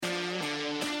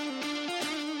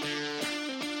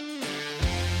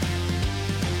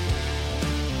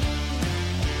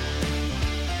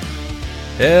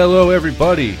Hello,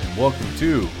 everybody, and welcome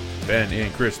to Ben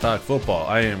and Chris Talk Football.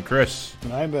 I am Chris.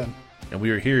 And I'm Ben. And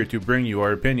we are here to bring you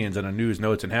our opinions on the news,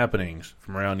 notes, and happenings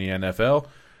from around the NFL.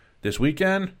 This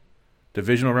weekend,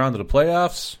 divisional round of the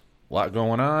playoffs, a lot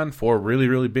going on, 4 really,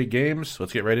 really big games.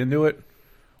 Let's get right into it.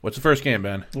 What's the first game,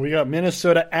 Ben? We got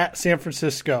Minnesota at San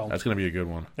Francisco. That's going to be a good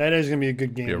one. That is going to be a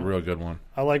good game. Be a real good one.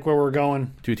 I like where we're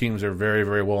going. Two teams are very,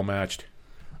 very well matched.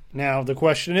 Now, the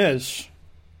question is,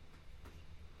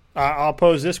 I'll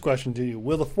pose this question to you.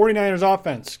 Will the 49ers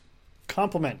offense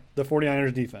complement the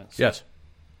 49ers defense? Yes.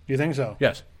 Do you think so?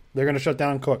 Yes. They're going to shut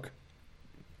down Cook.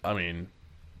 I mean,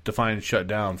 define shut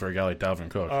down for a guy like Dalvin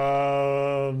Cook.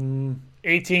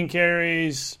 18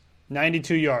 carries,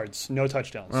 92 yards, no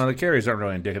touchdowns. Well, the carries aren't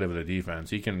really indicative of the defense.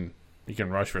 He can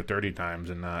rush for 30 times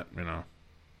and not,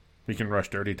 he can rush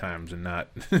 30 times and not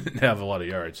have a lot of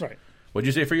yards. Right. What'd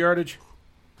you say for yardage?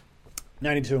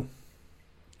 92.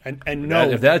 And no.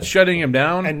 If that's shutting him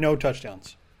down, and no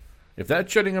touchdowns. if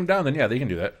that's shutting him down, then yeah, they can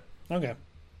do that. Okay.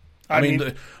 I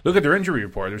mean, look at their injury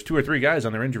report. There's 2 or 3 guys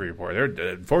on their injury report.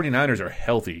 The 49ers are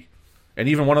healthy. And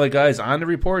even one of the guys on the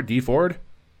report, D Ford,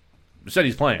 said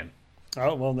he's playing.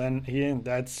 Oh, well, then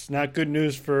that's not good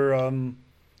news for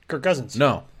Kirk Cousins.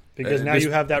 No. Because now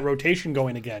you have that rotation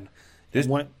going again.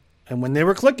 And when they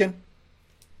were clicking,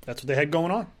 that's what they had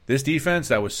going on. This defense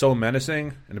that was so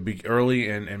menacing in the early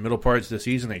and middle parts of the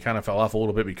season, they kind of fell off a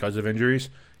little bit because of injuries,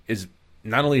 is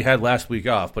not only had last week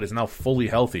off, but is now fully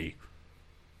healthy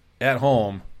at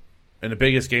home in the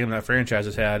biggest game that franchise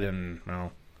has had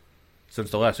since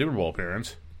the last Super Bowl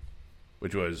appearance,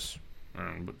 which was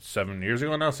 7 years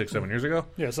ago now, 6-7 years ago.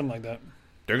 Yeah, something like that.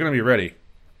 They're going to be ready,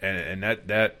 and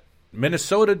that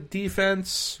Minnesota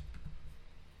defense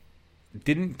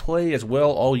didn't play as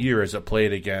well all year as it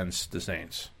played against the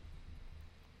Saints,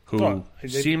 who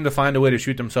seem to find a way to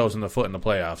shoot themselves in the foot in the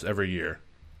playoffs every year.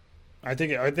 I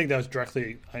think that was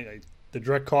directly the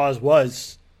direct cause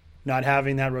was not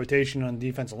having that rotation on the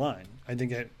defensive line. I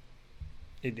think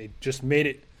it just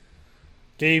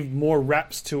gave more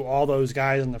reps to all those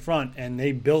guys in the front, and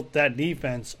they built that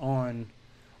defense on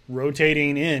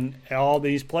rotating in all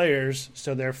these players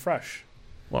so they're fresh.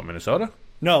 What, Minnesota?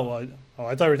 No,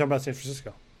 I thought we were talking about San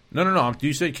Francisco. No.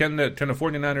 You say can the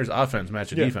 49ers offense match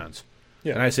the defense?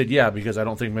 Yeah. And I said yeah because I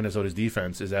don't think Minnesota's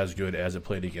defense is as good as it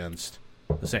played against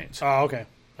the Saints. Oh, okay.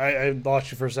 I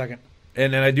lost you for a second.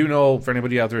 And I do know for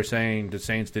anybody out there saying the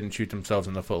Saints didn't shoot themselves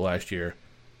in the foot last year,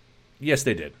 yes,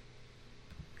 they did.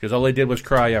 Because all they did was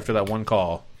cry after that one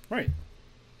call. Right.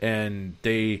 And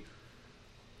they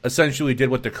essentially did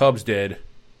what the Cubs did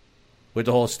with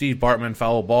the whole Steve Bartman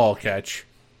foul ball catch.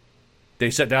 They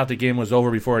said out the game was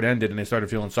over before it ended, and they started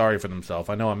feeling sorry for themselves.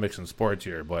 I know I'm mixing sports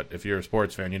here, but if you're a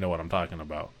sports fan, you know what I'm talking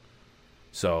about.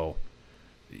 So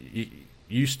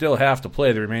you still have to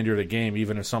play the remainder of the game,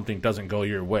 even if something doesn't go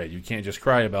your way. You can't just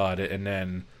cry about it and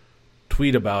then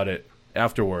tweet about it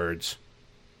afterwards,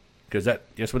 because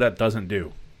guess what that doesn't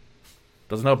do?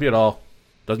 Doesn't help you at all.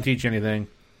 Doesn't teach you anything.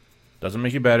 Doesn't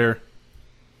make you better.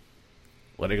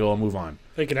 Let it go and move on.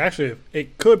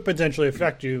 It could potentially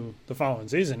affect you the following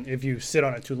season if you sit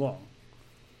on it too long.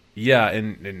 Yeah,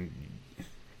 and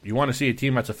you want to see a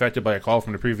team that's affected by a call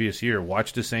from the previous year.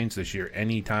 Watch the Saints this year.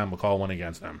 Anytime a call went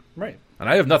against them, right? And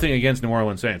I have nothing against New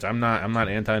Orleans Saints. I'm not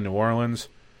anti New Orleans.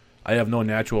 I have no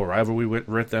natural rivalry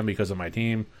with them because of my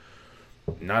team.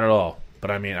 Not at all.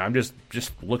 But I mean, I'm just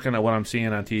looking at what I'm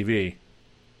seeing on TV.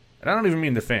 And I don't even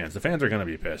mean the fans. The fans are going to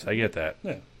be pissed. I get that.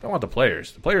 Yeah. I want the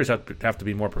players. The players have to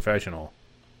be more professional.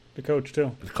 The coach,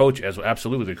 too. The coach,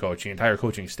 absolutely the coach, the entire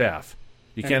coaching staff.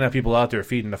 You can't have people out there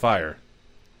feeding the fire.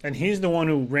 And he's the one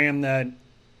who rammed that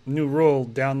new rule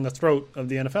down the throat of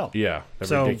the NFL. Yeah,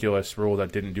 ridiculous rule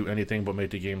that didn't do anything but make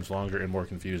the games longer and more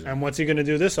confusing. And what's he going to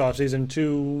do this offseason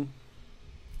to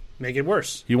make it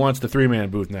worse? He wants the 3-man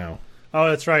booth now. Oh,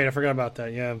 that's right. I forgot about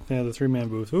that. Yeah, the 3-man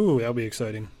booth. Ooh, that'll be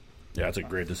exciting. Yeah, that's a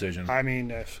great decision. I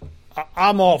mean,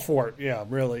 I'm all for it. Yeah,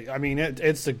 really. I mean,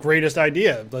 it's the greatest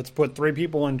idea. Let's put 3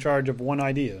 people in charge of one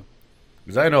idea.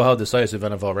 Because I know how decisive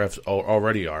NFL refs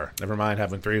already are. Never mind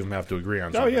having 3 of them have to agree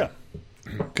on something. Oh, yeah.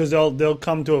 Because they'll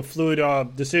come to a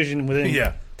fluid decision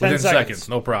within 10 seconds.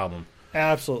 No problem.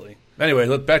 Absolutely.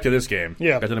 Anyway, back to this game.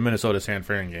 Yeah. Back to the Minnesota-San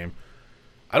Fran game.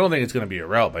 I don't think it's going to be a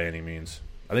rout by any means.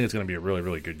 I think it's going to be a really,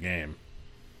 really good game.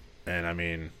 And, I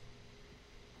mean,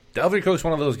 Dalvin Cook's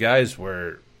one of those guys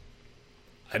where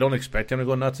I don't expect him to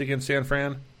go nuts against San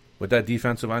Fran with that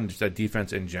defensive line, just that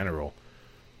defense in general.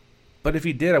 But if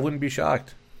he did, I wouldn't be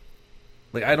shocked.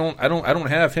 Like I don't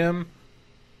have him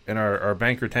in our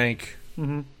banker tank,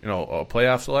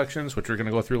 playoff selections, which we're going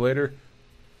to go through later.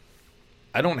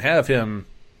 I don't have him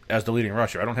as the leading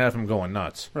rusher. I don't have him going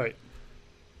nuts. Right.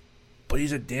 but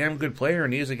he's a damn good player,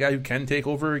 and he's a guy who can take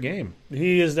over a game.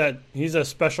 He's a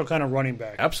special kind of running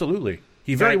back. Absolutely.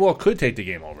 He very well could take the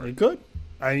game over. He could.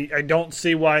 I don't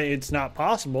see why it's not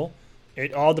possible.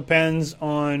 It all depends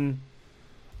on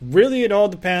what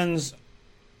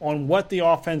the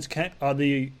offense can,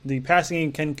 the passing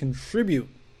game can contribute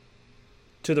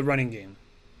to the running game.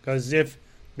 Because if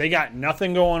they got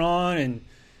nothing going on and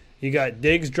you got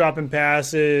Diggs dropping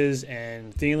passes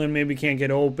and Thielen maybe can't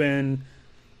get open,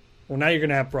 well, now you're going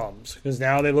to have problems. Because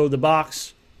now they load the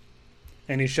box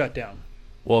and he's shut down.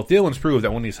 Well, Thielen's proved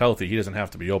that when he's healthy, he doesn't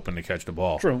have to be open to catch the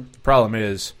ball. True. The problem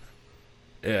is,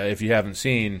 if you haven't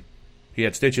seen, he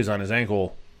had stitches on his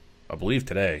ankle, I believe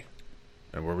today,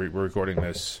 and we're recording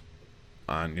this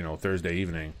on Thursday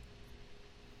evening.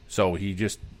 So he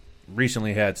just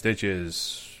recently had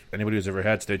stitches. Anybody who's ever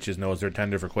had stitches knows they're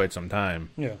tender for quite some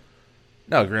time. Yeah.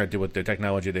 Now, granted, with the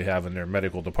technology they have in their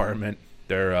medical department,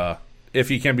 they're if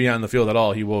he can be on the field at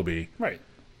all, he will be. Right.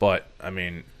 But I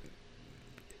mean,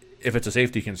 if it's a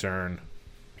safety concern,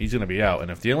 he's going to be out.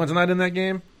 And if Thielen's not in that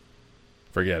game,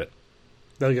 forget it.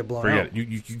 They'll get blown out. Forget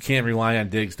it. You can't rely on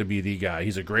Diggs to be the guy.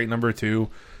 He's a great number 2,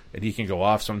 and he can go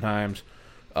off sometimes.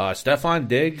 Stephon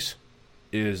Diggs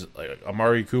is like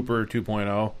Amari Cooper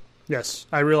 2.0. Yes,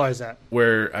 I realize that.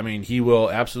 Where, I mean, he will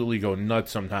absolutely go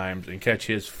nuts sometimes and catch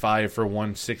his 5 for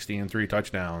 160 and 3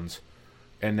 touchdowns.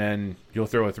 And then you'll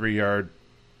throw a 3-yard,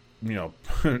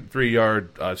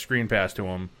 3-yard screen pass to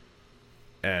him.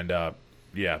 And,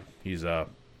 he's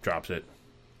drops it.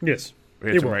 Yes.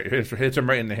 Hits him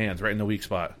right in the hands, right in the weak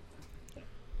spot.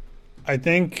 I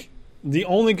think the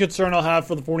only concern I'll have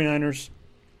for the 49ers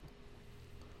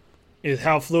is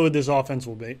how fluid this offense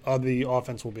will be. The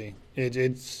offense will be.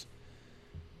 It's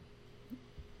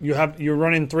you're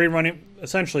running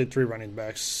essentially three running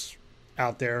backs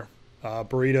out there.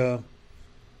 Burrito,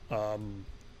 the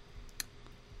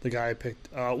guy I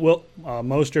picked,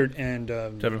 Mostert and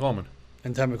Tevin Coleman.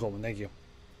 And Tevin Coleman.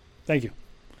 Thank you.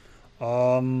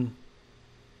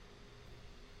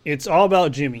 It's all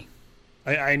about Jimmy.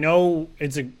 I know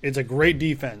it's a great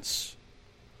defense.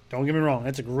 Don't get me wrong,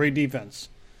 it's a great defense.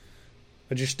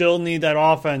 But you still need that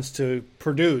offense to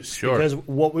produce. Sure. Because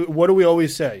what do we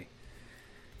always say?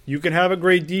 You can have a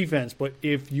great defense, but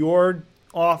if your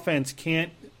offense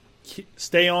can't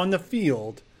stay on the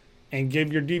field and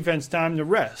give your defense time to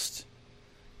rest,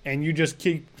 and you just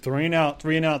keep three and out,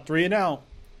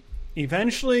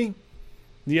 eventually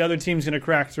the other team's going to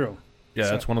crack through. Yeah,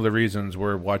 that's one of the reasons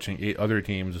we're watching 8 other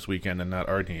teams this weekend and not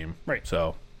our team. Right.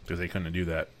 So, because they couldn't do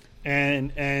that.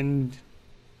 And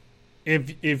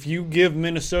if you give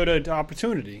Minnesota the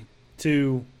opportunity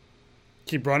to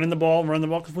keep running the ball,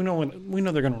 because we know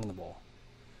they're going to run the ball.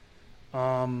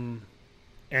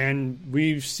 And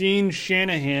we've seen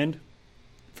Shanahan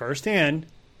firsthand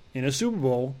in a Super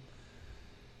Bowl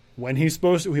when he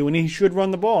should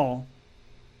run the ball,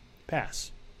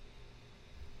 pass.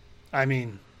 I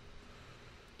mean,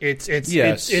 it's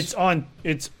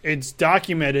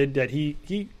documented that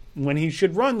he when he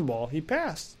should run the ball, he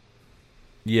passed.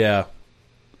 Yeah.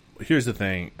 Here's the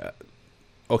thing.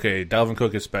 Okay, Dalvin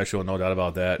Cook is special, no doubt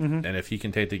about that. Mm-hmm. And if he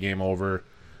can take the game over,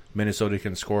 Minnesota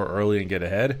can score early and get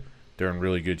ahead, they're in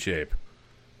really good shape.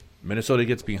 Minnesota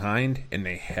gets behind and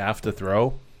they have to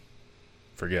throw,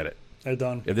 forget it. They're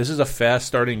done. If this is a fast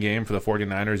starting game for the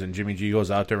 49ers and Jimmy G goes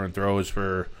out there and throws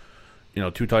for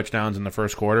 2 touchdowns in the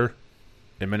first quarter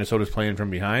and Minnesota's playing from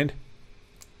behind,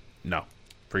 no,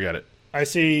 forget it. I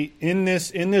see in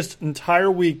this entire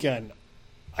weekend,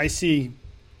 I see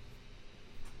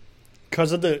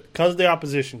because of the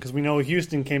opposition, because we know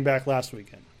Houston came back last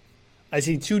weekend. I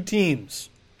see 2 teams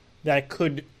that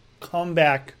could come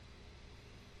back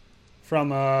from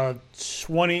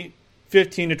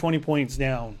 15 to 20 points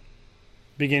down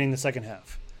beginning the second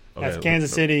half. Okay. That's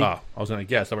Kansas City. I was going to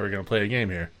guess that we were going to play a game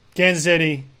here. Kansas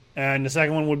City, and the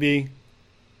second one would be...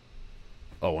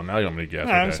 Oh, well, now you want me to guess.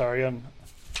 I'm sorry.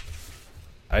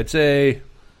 I'd say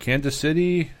Kansas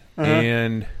City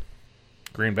and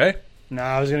Green Bay. No,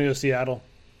 I was going to go Seattle.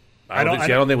 I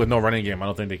don't think with no running game, I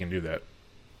don't think they can do that.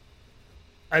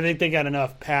 I think they got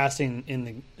enough passing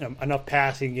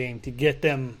game to get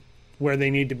them where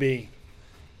they need to be,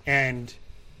 and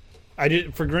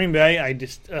for Green Bay, and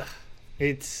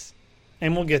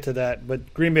we'll get to that.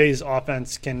 But Green Bay's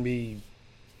offense can be.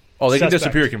 Oh, they suspect. can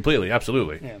disappear completely.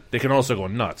 Absolutely. Yeah. They can also go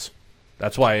nuts.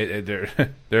 That's why they're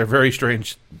a very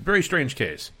strange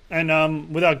case.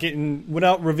 And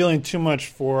without revealing too much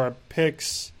for our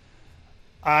picks,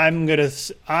 I'm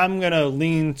gonna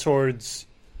lean towards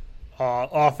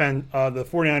the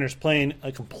 49ers playing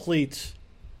a complete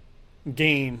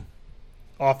game,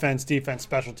 offense, defense,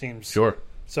 special teams. Sure.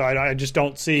 So I just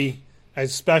don't see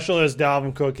as special as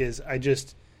Dalvin Cook is,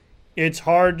 it's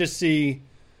hard to see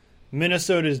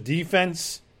Minnesota's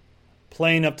defense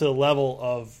playing up to the level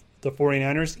of the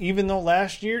 49ers, even though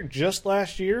just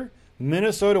last year,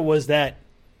 Minnesota was that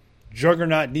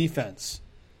juggernaut defense.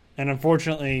 And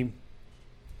unfortunately,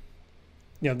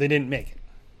 they didn't make it.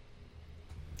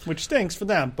 Which stinks for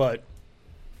them, but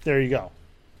there you go.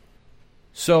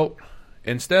 So,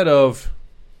 instead of,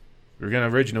 we were going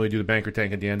to originally do the banker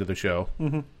tank at the end of the show.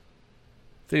 Mm-hmm. I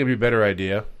think it'd be a better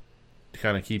idea to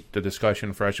kind of keep the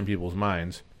discussion fresh in people's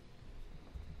minds,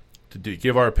 to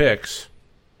give our picks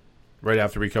right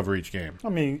after we cover each game. I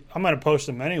mean, I'm going to post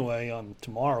them anyway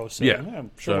tomorrow. So yeah, I'm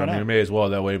sure. So we may as well.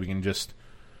 That way we can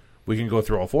go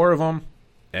through all 4 of them,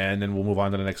 and then we'll move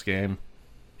on to the next game.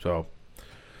 So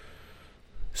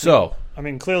I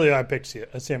mean, clearly I picked San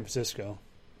Francisco.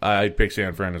 I picked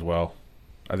San Fran as well.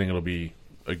 I think it'll be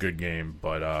a good game,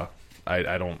 but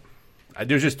I don't.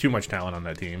 There's just too much talent on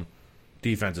that team.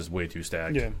 Defense is way too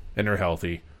stacked, and they're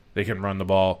healthy. They can run the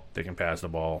ball. They can pass the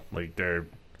ball. Like, they're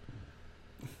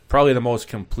probably the most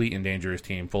complete and dangerous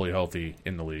team, fully healthy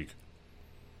in the league.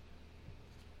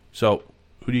 So,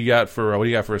 what do you got for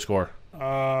a score?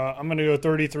 I'm going to go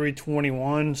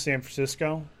 33-21, San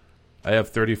Francisco. I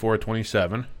have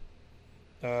 34-27.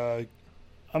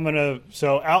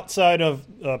 So outside of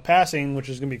passing, which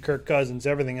is going to be Kirk Cousins,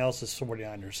 everything else is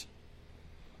 49ers.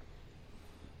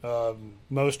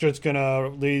 Mostert's going to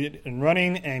lead in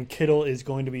running, and Kittle is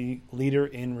going to be leader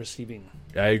in receiving.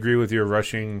 I agree with your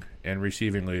rushing and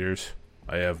receiving leaders.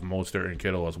 I have Mostert and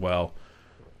Kittle as well.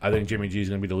 I think Jimmy G is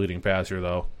going to be the leading passer,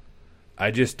 though. I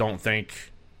just don't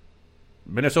think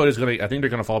Minnesota's going to – I think they're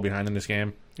going to fall behind in this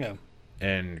game. Yeah.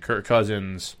 And Kirk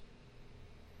Cousins,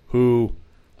 who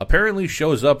apparently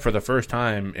shows up for the first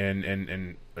time in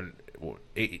an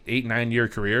 8-9 year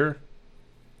career,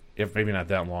 if maybe not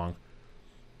that long,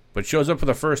 but shows up for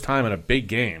the first time in a big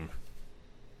game,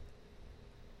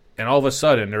 and all of a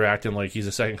sudden they're acting like he's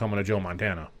the second coming of Joe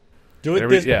Montana. Do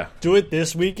it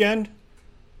this weekend,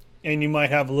 and you might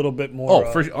have a little bit more.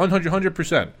 Oh, for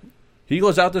 100%. He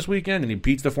goes out this weekend and he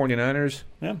beats the 49ers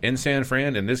in San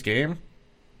Fran in this game.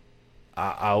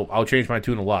 I'll change my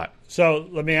tune a lot. So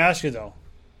let me ask you, though,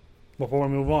 before we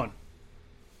move on.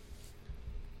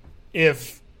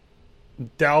 If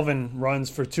Dalvin runs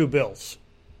for 2 Bills,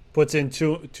 puts in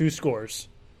two scores,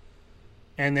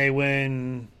 and they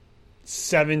win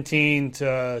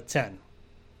 17-10,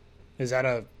 is that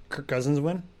a Kirk Cousins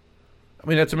win? I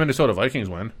mean, that's a Minnesota Vikings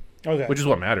win, which is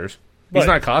what matters. He's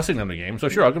not costing them the game, so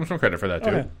sure, I'll give him some credit for that too.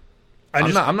 Okay.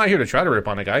 I'm not here to try to rip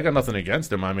on the guy. I got nothing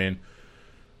against him. I mean,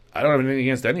 I don't have anything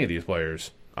against any of these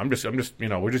players. I'm just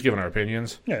we're just giving our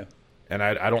opinions. Yeah. And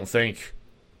I don't think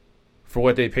for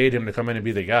what they paid him to come in and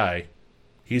be the guy,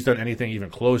 he's done anything even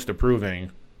close to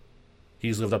proving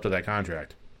he's lived up to that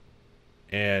contract.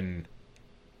 And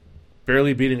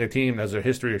barely beating a team that has a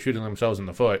history of shooting themselves in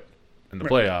the foot in the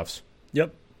playoffs.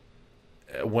 Yep.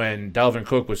 When Dalvin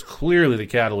Cook was clearly the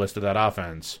catalyst of that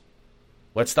offense.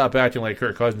 Let's stop acting like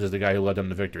Kirk Cousins is the guy who led them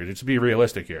to victory. Just be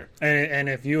realistic here. And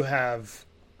if you have,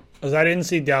 because I didn't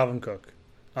see Dalvin Cook,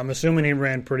 I'm assuming he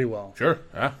ran pretty well. Sure.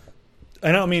 Yeah.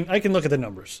 And I mean, I can look at the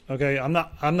numbers. Okay, I'm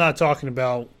not talking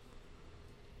about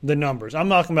the numbers. I'm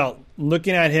talking about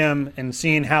looking at him and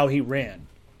seeing how he ran.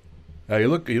 You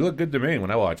look good to me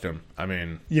when I watched him. I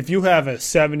mean, if you have a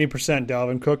 70%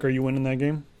 Dalvin Cook, are you winning that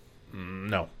game?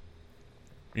 No.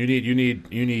 You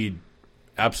need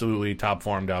absolutely top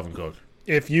form Dalvin Cook.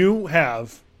 If you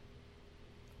have,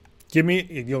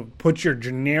 put your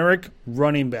generic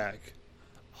running back.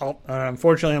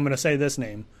 Unfortunately, I'm going to say this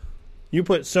name. You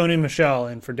put Sony Michel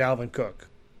in for Dalvin Cook.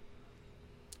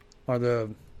 Are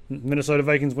the Minnesota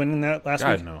Vikings winning that last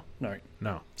week? No. All right.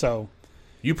 No. So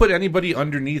you put anybody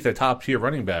underneath a top-tier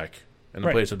running back in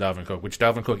the place of Dalvin Cook, which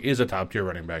Dalvin Cook is a top-tier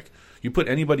running back. You put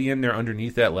anybody in there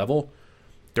underneath that level,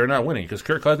 they're not winning because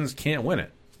Kirk Cousins can't win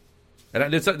it.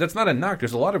 And that's not a knock.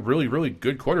 There's a lot of really, really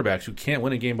good quarterbacks who can't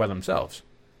win a game by themselves.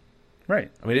 Right.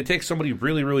 I mean, it takes somebody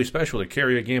really, really special to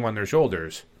carry a game on their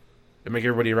shoulders and make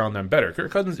everybody around them better.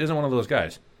 Kirk Cousins isn't one of those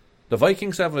guys. The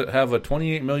Vikings have a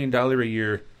 $28 million a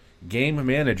year game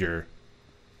manager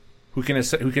who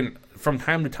can from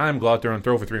time to time go out there and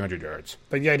throw for 300 yards.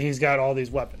 But yet he's got all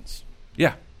these weapons.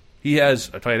 Yeah. He has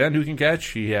a tight end who can catch.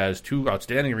 He has 2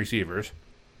 outstanding receivers.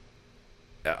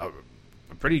 A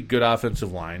pretty good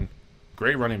offensive line.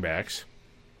 Great running backs.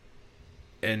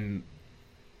 And,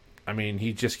 I mean,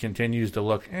 he just continues to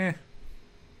look,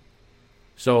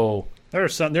 So there are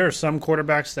some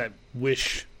quarterbacks that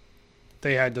wish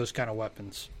they had those kind of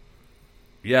weapons.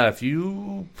 Yeah, if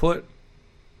you put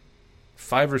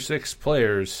 5 or 6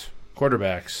 players,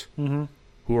 quarterbacks, who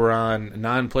who are on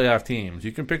non-playoff teams,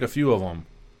 you can pick a few of them.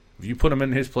 If you put them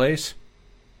in his place,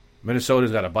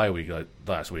 Minnesota's got a bye week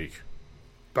last week.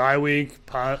 Bye week,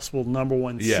 possible number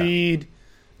one seed,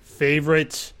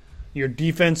 favorite. Your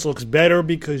defense looks better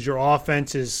because your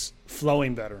offense is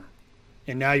flowing better.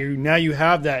 And now you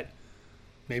have that.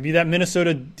 Maybe that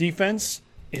Minnesota defense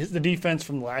is the defense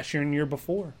from last year and the year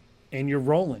before, and you're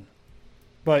rolling.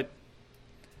 But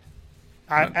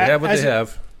They have what they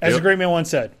have. As a great man once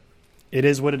said, it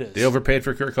is what it is. They overpaid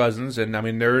for Kirk Cousins, and I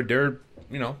mean they're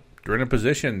in a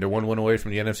position. They're 1 win away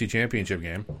from the NFC Championship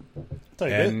game. I'll tell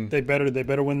you, they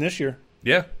better win this year.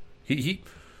 Yeah,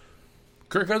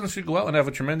 Kirk Cousins should go out and have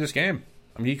a tremendous game.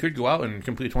 I mean, he could go out and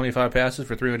complete 25 passes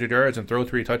for 300 yards and throw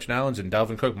 3 touchdowns, and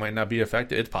Dalvin Cook might not be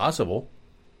affected. It's possible.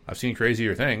 I've seen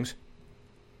crazier things.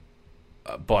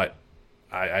 But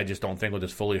I just don't think with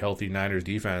this fully healthy Niners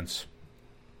defense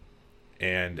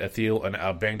and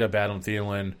a banged-up Adam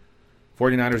Thielen,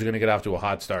 49ers are going to get off to a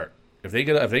hot start. If they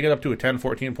get up to a 10,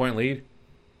 14-point lead,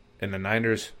 and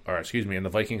the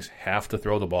Vikings have to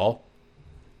throw the ball,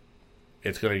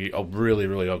 it's going to be a really,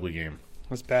 really ugly game.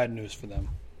 That's bad news for them.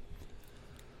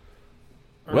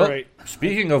 Well, right.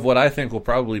 Speaking of what I think will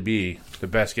probably be the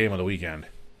best game of the weekend,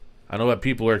 I know that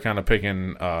people are kind of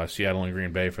picking Seattle and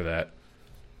Green Bay for that.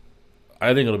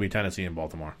 I think it'll be Tennessee and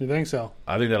Baltimore. You think so?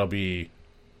 I think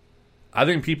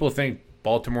people think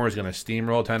Baltimore is going to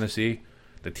steamroll Tennessee.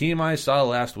 The team I saw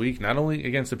last week, not only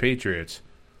against the Patriots,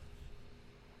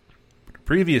 but the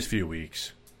previous few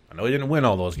weeks, I know they didn't win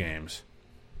all those games.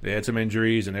 They had some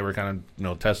injuries, and they were kind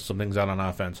of testing some things out on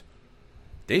offense.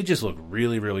 They just look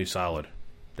really, really solid.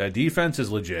 That defense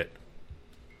is legit.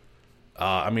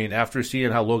 After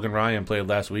seeing how Logan Ryan played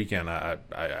last weekend,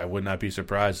 I would not be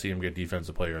surprised to see him get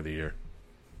Defensive Player of the Year.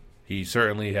 He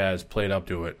certainly has played up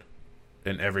to it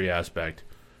in every aspect.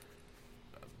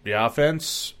 The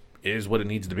offense is what it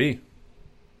needs to be.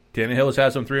 Tannehill has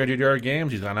had some 300-yard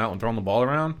games. He's gone out and thrown the ball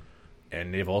around,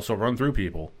 and they've also run through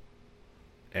people.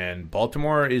 And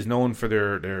Baltimore is known for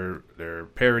their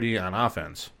parity on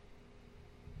offense,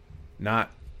 not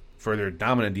for their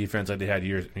dominant defense like they had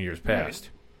years past. Right.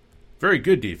 Very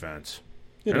good defense.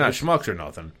 They're not schmucks or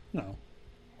nothing. No.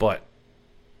 But,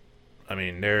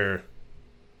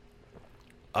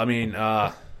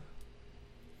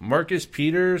 Marcus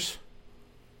Peters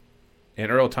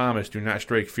and Earl Thomas do not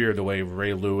strike fear the way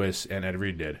Ray Lewis and Ed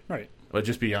Reed did. Right. But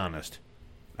just be honest.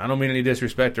 I don't mean any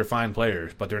disrespect. They're fine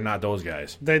players, but they're not those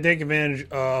guys. They take advantage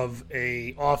of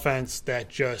a offense that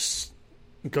just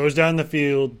goes down the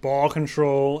field, ball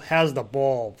control, has the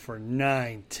ball for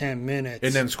 9-10 minutes.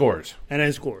 And then scores.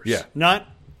 Yeah. Not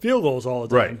field goals all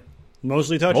the time. Right.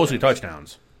 Mostly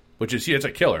touchdowns. Which is, it's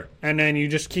a killer. And then you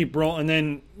just keep rolling. And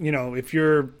then, if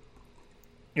you're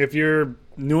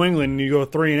New England, you go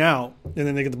 3 and out, and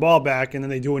then they get the ball back, and then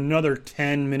they do another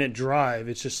 10-minute drive.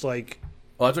 It's just like...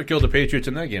 Well, that's what killed the Patriots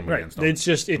in that game against them.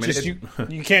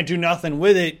 You can't do nothing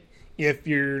with it if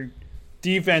your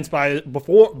defense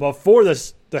before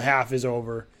the half is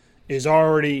over is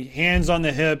already hands on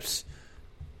the hips,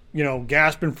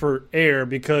 gasping for air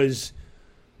because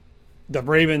the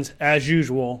Ravens, as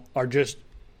usual, are just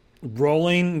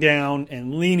rolling down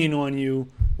and leaning on you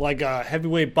like a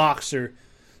heavyweight boxer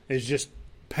is just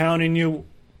pounding you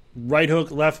right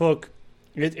hook, left hook.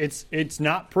 It's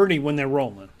not pretty when they're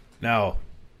rolling. Now,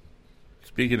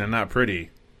 speaking of not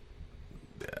pretty,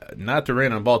 not to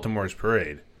rain on Baltimore's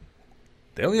parade,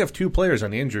 they only have 2 players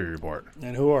on the injury report.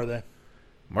 And who are they?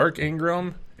 Mark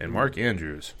Ingram and Mark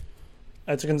Andrews.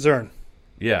 That's a concern.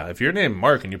 Yeah, if you're named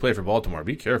Mark and you play for Baltimore,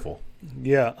 be careful.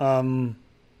 Yeah,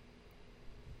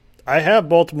 I have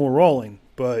Baltimore rolling,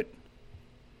 but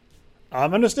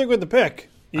I'm going to stick with the pick.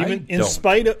 Even in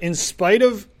spite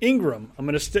of Ingram, I'm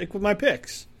going to stick with my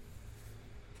picks.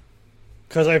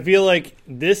 Because I feel like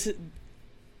this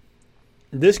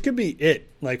could be it.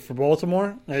 Like for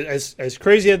Baltimore, as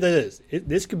crazy as that is,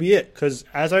 this could be it. Because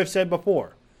as I've said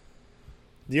before,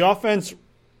 the offense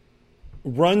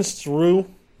runs through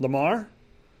Lamar,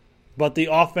 but the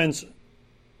offense,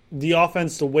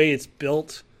 the way it's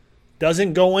built,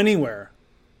 doesn't go anywhere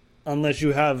unless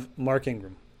you have Mark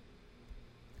Ingram.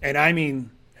 And I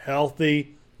mean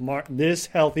healthy Mark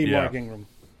Ingram.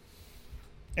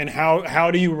 And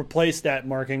how do you replace that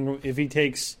Mark Ingram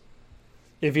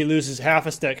if he loses half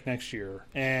a step next year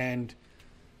and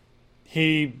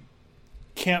he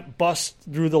can't bust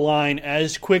through the line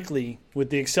as quickly with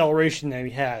the acceleration that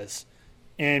he has,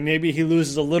 and maybe he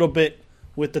loses a little bit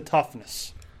with the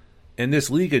toughness. And this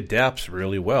league adapts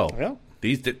really well. Yeah.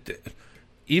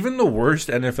 Even the worst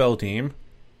NFL team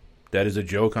that is a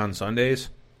joke on Sundays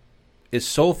is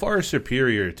so far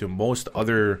superior to most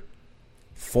other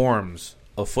forms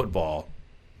of football,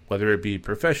 whether it be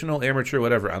professional, amateur,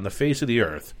 whatever, on the face of the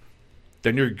earth,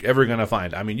 than you're ever going to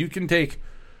find. I mean, you can take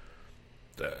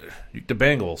the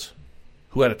Bengals,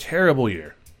 who had a terrible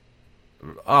year,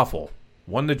 awful,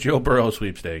 won the Joe Burrow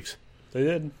sweepstakes. They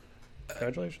did.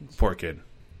 Congratulations. Poor kid.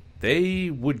 They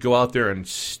would go out there and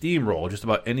steamroll just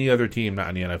about any other team not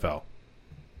in the NFL.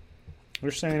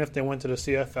 You're saying if they went to the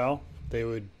CFL, they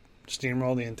would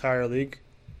steamroll the entire league?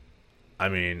 I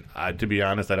mean, to be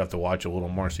honest, I'd have to watch a little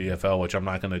more CFL, which I'm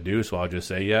not going to do, so I'll just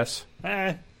say yes.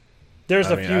 There's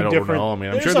I a mean, few I don't different. know. I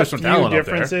mean, I'm sure there's some talent up there.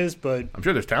 Differences, but I'm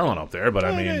sure there's talent up there, but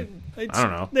I mean, I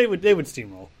don't know. They would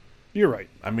steamroll. You're right.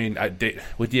 I mean,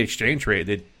 with the exchange rate,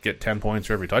 they'd get 10 points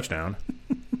for every touchdown.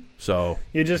 So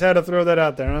you just had to throw that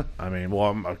out there, huh? I mean,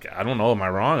 well, I don't know. Am I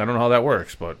wrong? I don't know how that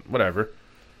works, but whatever.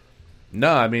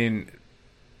 No, I mean,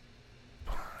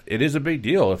 it is a big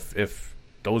deal if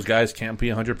those guys can't be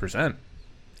 100%.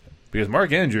 Because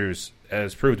Mark Andrews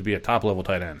has proved to be a top-level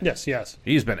tight end. Yes.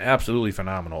 He's been absolutely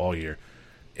phenomenal all year.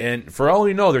 And for all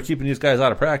we know, they're keeping these guys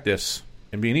out of practice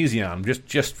and being easy on them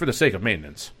just for the sake of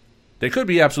maintenance. They could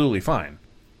be absolutely fine.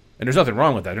 And there's nothing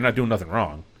wrong with that. They're not doing nothing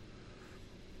wrong.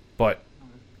 But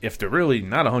if they're really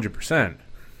not 100%,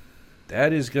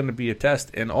 that is going to be a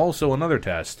test. And also another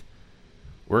test.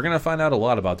 We're going to find out a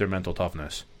lot about their mental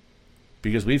toughness.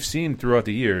 Because we've seen throughout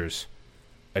the years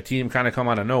a team kind of come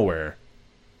out of nowhere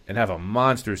and have a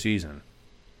monster season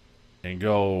and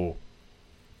go.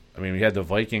 I mean, we had the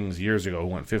Vikings years ago who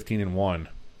went 15-1,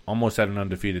 almost had an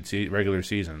undefeated regular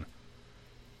season,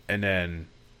 and then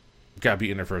got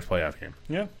beat in their first playoff game.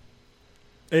 Yeah,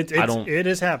 it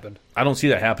has happened. I don't see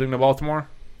that happening to Baltimore.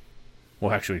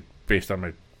 Well, actually, based on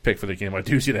my pick for the game, I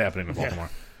do see that happening to Baltimore.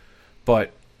 Yeah.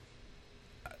 But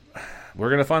we're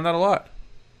going to find out a lot.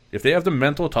 If they have the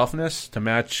mental toughness to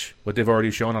match what they've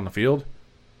already shown on the field,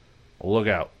 look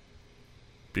out.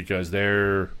 Because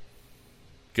they're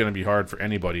going to be hard for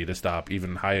anybody to stop,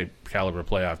 even high-caliber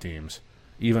playoff teams.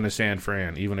 Even a San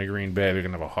Fran, even a Green Bay, they're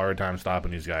going to have a hard time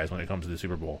stopping these guys when it comes to the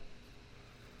Super Bowl.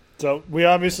 So we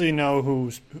obviously know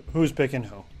who's picking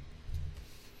who.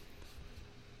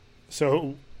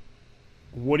 So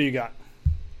what do you got?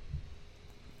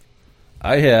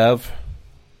 I have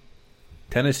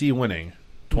Tennessee winning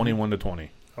 21-20.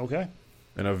 Okay.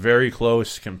 In a very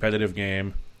close, competitive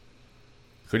game.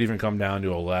 Could even come down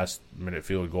to a last-few-minute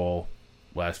field goal.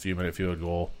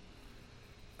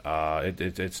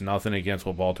 It's nothing against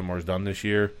what Baltimore's done this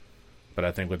year, but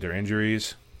I think with their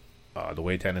injuries, the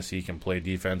way Tennessee can play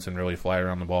defense and really fly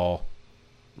around the ball,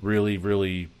 really,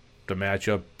 really, the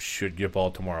matchup should give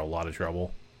Baltimore a lot of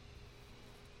trouble.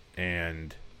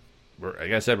 And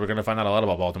like I said, we're going to find out a lot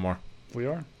about Baltimore. We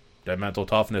are. That mental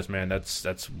toughness, man,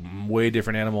 that's way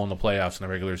different animal in the playoffs in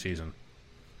the regular season.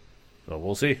 So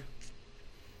we'll see.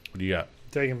 What do you got?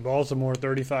 Taking Baltimore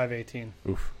 35-18.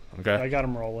 Oof. Okay. I got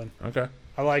them rolling. Okay.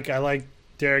 I like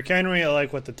Derrick Henry. I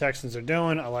like what the Texans are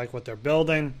doing. I like what they're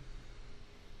building.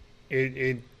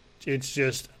 It's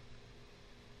just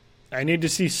I need to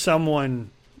see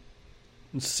someone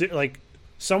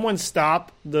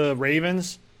stop the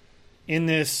Ravens in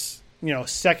this,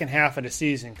 second half of the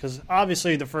season, because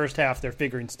obviously the first half they're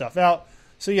figuring stuff out.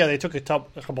 So yeah, they took a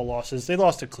couple losses. They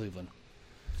lost to Cleveland.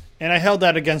 And I held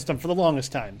that against them for the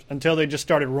longest time until they just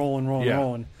started rolling.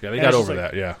 Yeah, they got over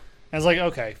that, yeah. I was like,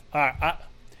 okay,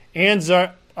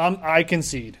 I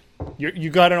concede. You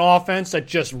got an offense that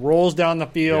just rolls down the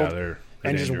field they're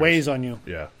and dangerous. Just weighs on you.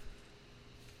 Yeah.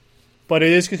 But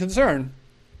it is a concern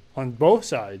on both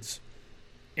sides,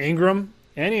 Ingram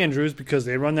and Andrews, because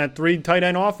they run that 3 tight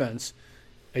end offense.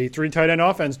 A 3 tight end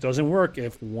offense doesn't work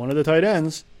if one of the tight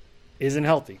ends isn't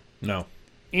healthy. No.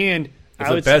 And if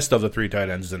the best of the 3 tight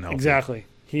ends isn't healthy. Exactly.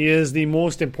 He is the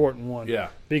most important one. Yeah.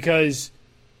 Because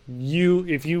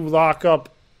if you lock up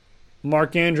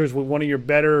Mark Andrews with one of your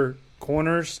better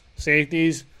corners,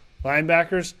 safeties,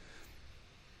 linebackers,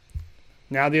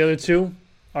 now the other 2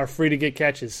 are free to get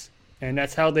catches. And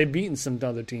that's how they've beaten some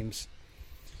other teams.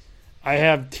 I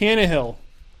have Tannehill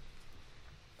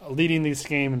leading this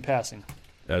game in passing.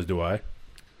 As do I.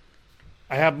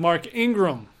 I have Mark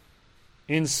Ingram,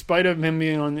 in spite of him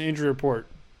being on the injury report,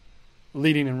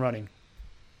 leading and running.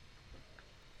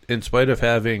 In spite of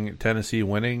having Tennessee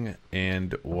winning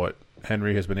and what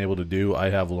Henry has been able to do, I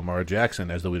have Lamar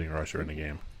Jackson as the leading rusher in the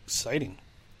game. Exciting.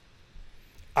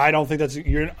 I don't think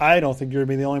you're going to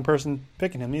be the only person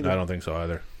picking him either. I don't think so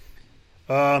either.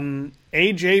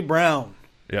 A.J. Brown.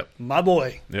 Yep. My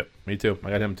boy. Yep, me too. I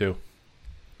got him too.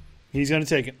 He's going to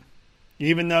take it.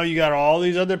 Even though you got all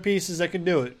these other pieces that could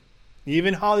do it.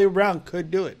 Even Hollywood Brown could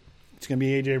do it. It's going to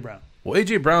be A.J. Brown. Well,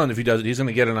 A.J. Brown, if he does it, he's going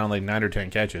to get it on like 9 or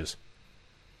 10 catches.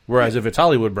 Whereas if it's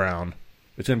Hollywood Brown,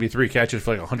 it's going to be 3 catches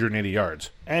for like 180 yards.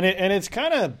 And it's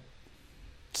kind of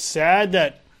sad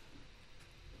that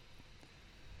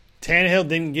Tannehill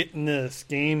didn't get in this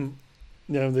game,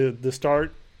 the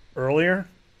start earlier.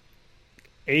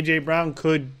 A.J. Brown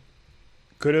could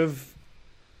have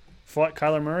fought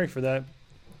Kyler Murray for that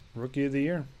Rookie of the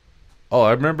Year. Oh,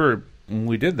 I remember when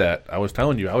we did that. I was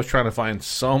telling you, I was trying to find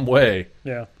some way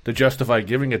to justify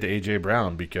giving it to A.J.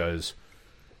 Brown because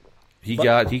he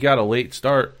got a late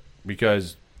start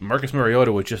because Marcus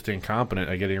Mariota was just incompetent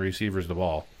at getting receivers the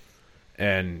ball.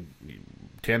 And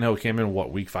Tannehill came in,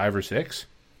 week 5 or 6?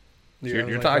 Yeah,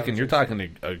 you're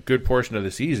talking a good portion of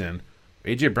the season.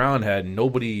 A.J. Brown had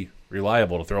nobody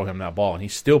reliable to throw him that ball, and he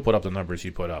still put up the numbers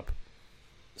he put up.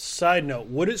 Side note,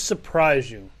 would it surprise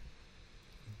you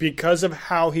because of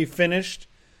how he finished?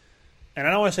 And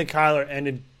I don't want to say Kyler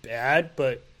ended bad,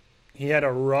 but he had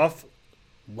a rough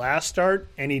last start,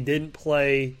 and he didn't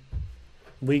play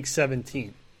Week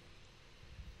 17.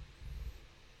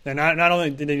 And not only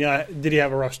did he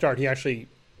have a rough start, he actually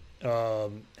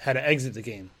had to exit the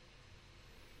game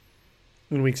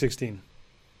in Week 16.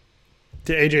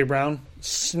 Did A.J. Brown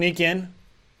sneak in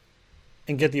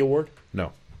and get the award?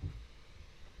 No.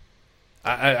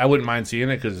 I wouldn't mind seeing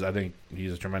it because I think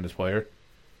he's a tremendous player.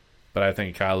 But I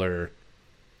think Kyler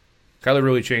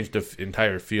really changed the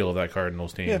entire feel of that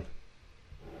Cardinals team. Yeah.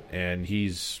 And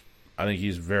I think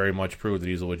he's very much proved that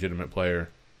he's a legitimate player.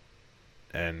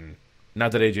 And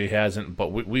not that AJ hasn't, but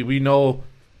we know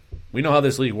how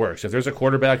this league works. If there's a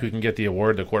quarterback who can get the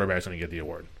award, the quarterback's going to get the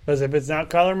award. Because if it's not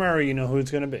Kyler Murray, you know who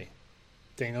it's going to be.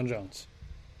 Daniel Jones.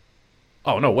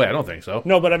 Oh, no way. I don't think so.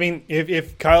 No, but I mean,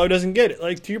 if Kyler doesn't get it,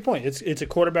 like to your point, it's a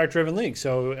quarterback-driven league.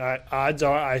 So odds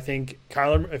are, I think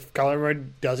if Kyler Murray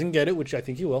doesn't get it, which I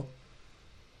think he will,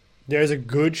 there's a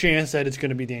good chance that it's going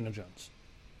to be Daniel Jones.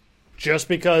 Just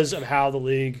because of how the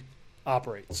league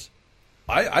operates.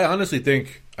 I honestly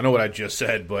think, I know what I just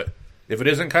said, but if it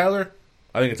isn't Kyler,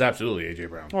 I think it's absolutely A.J.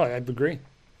 Brown. Oh, I agree.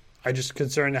 I just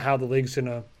concerned how the league's going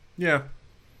to... Yeah.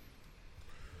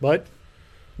 But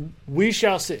we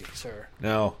shall see, sir.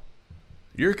 Now,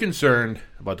 you're concerned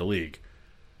about the league.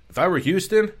 If I were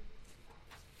Houston,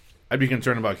 I'd be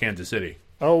concerned about Kansas City.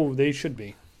 Oh, they should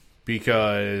be.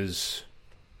 Because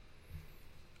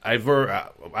I'm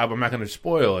not going to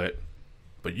spoil it,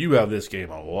 but you have this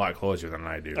game a lot closer than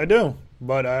I do. I do,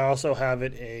 but I also have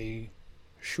it a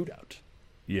shootout.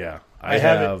 Yeah. I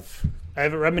have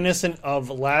it reminiscent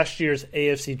of last year's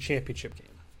AFC Championship game.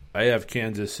 I have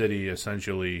Kansas City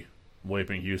essentially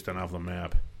wiping Houston off the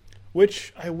map.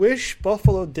 Which I wish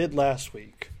Buffalo did last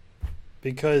week,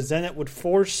 because then it would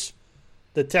force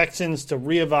the Texans to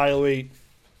reevaluate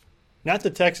not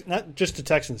just the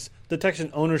Texans, the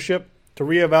Texan ownership to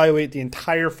reevaluate the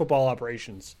entire football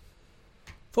operations.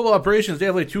 Football operations, they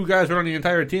have like 2 guys running the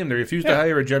entire team. They refuse to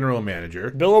hire a general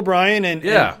manager. Bill O'Brien and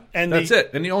that's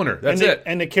it. And the owner. That's it.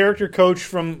 And the character coach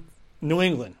from New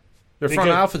England. Their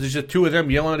front office is just 2 of them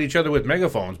yelling at each other with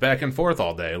megaphones back and forth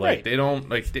all day. Like they don't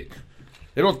they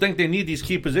don't think they need these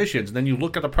key positions. And then you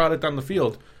look at the product on the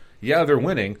field. Yeah, they're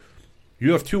winning.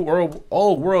 You have 2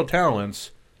 all-world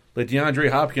talents like DeAndre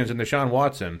Hopkins and Deshaun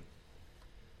Watson.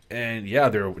 And yeah,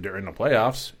 they're in the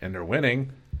playoffs and they're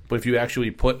winning. But if you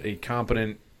actually put a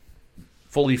competent,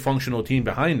 fully functional team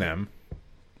behind them,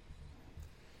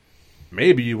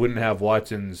 maybe you wouldn't have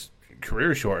Watson's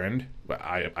career shortened. But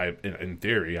in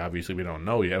theory, obviously we don't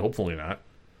know yet. Hopefully not.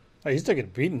 Oh, he's still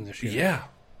getting beaten this year. Yeah,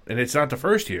 and it's not the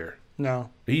first year. No,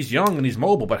 he's young and he's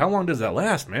mobile, but how long does that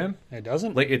last, man? It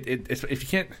doesn't. Like it's if you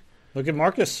can't look at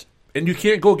Marcus, and you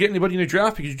can't go get anybody in the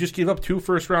draft because you just gave up 2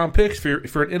 first-round picks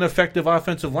for an ineffective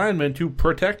offensive lineman to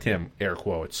protect him. Air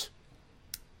quotes.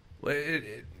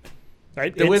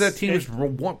 Right? The way that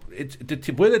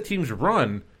teams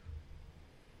run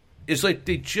is like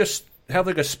they just have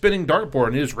like a spinning dartboard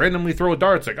and they just randomly throw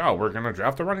darts. Like, oh, we're going to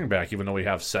draft a running back even though we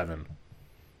have 7.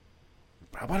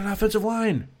 How about an offensive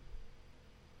line?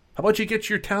 How about you get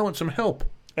your talent some help?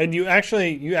 And you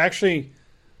actually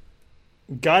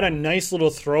got a nice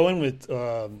little throw-in with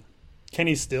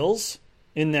Kenny Stills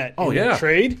in that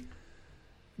trade.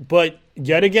 But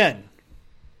yet again,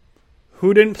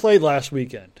 who didn't play last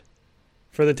weekend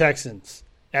for the Texans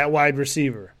at wide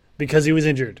receiver because he was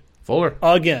injured? Fuller.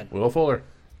 Again. Will Fuller.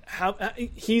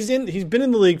 He's been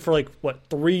in the league for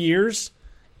 3 years?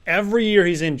 Every year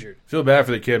he's injured. Feel bad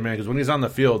for the kid, man, because when he's on the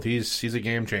field, he's a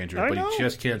game changer, but he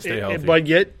just can't stay healthy. But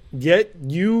yet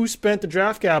you spent the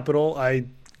draft capital. I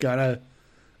gotta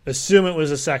assume it was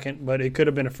a second, but it could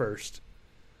have been a first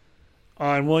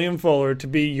on William Fuller to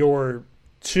be your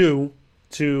 2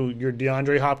 to your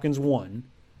DeAndre Hopkins 1,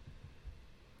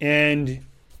 and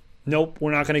nope,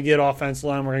 we're not going to get offensive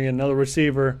line. We're going to get another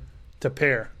receiver to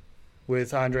pair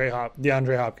with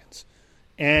DeAndre Hopkins.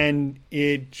 And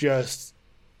it's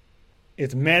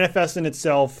manifesting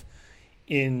itself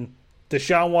in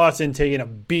Deshaun Watson taking a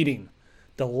beating.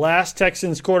 The last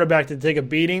Texans quarterback to take a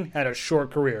beating had a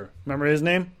short career. Remember his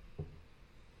name?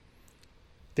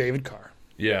 David Carr.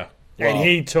 Yeah. And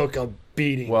he took a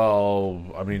beating. Well,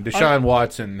 I mean, Deshaun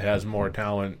Watson has more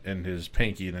talent in his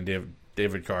pinky than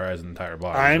David Carr has an entire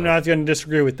body. I'm not going to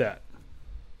disagree with that.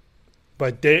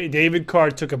 But David Carr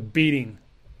took a beating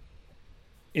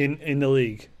in the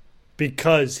league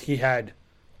because he had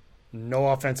no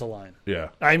offensive line. Yeah.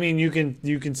 I mean, you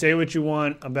can say what you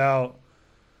want about,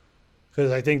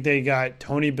 because I think they got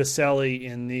Tony Baselli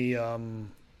in the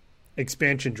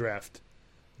expansion draft.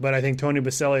 But I think Tony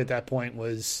Baselli at that point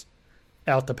was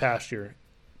out the pasture,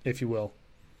 if you will.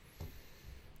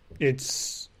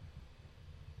 It's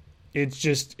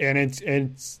just, and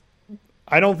it's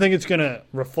I don't think it's going to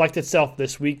reflect itself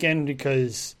this weekend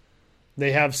because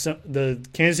they have the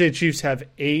Kansas City Chiefs have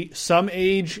some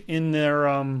age in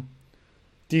their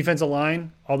defensive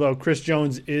line, although Chris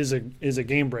Jones is a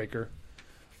game breaker.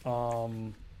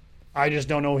 I just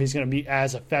don't know he's going to be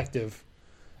as effective.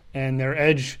 And their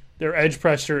edge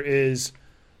pressure is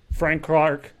Frank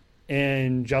Clark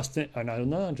and Justin.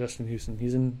 Not Justin Houston.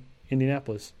 He's in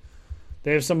Indianapolis.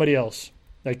 They have somebody else.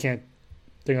 I can't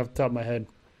think off the top of my head.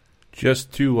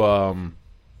 Just to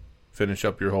finish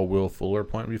up your whole Will Fuller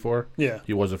point before. Yeah.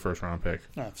 He was a first-round pick.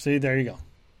 Oh, see, there you go.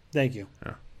 Thank you.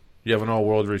 Yeah. You have an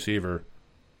all-world receiver,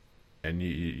 and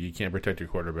you can't protect your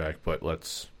quarterback, but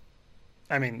let's...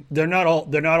 I mean, they're not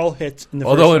all hits in the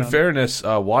Although, first in round. fairness,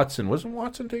 wasn't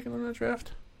Watson taken in that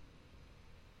draft?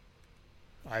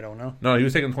 I don't know. No, he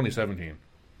was taken in 2017.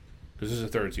 Because this is the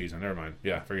third season. Never mind.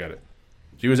 Yeah, forget it.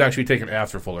 He was actually taken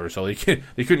after Fuller, so they couldn't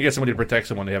get somebody to protect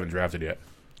someone they haven't drafted yet.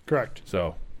 Correct.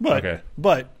 So,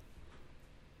 But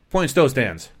point still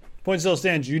stands. Point still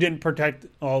stands. You didn't protect.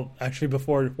 Oh, actually,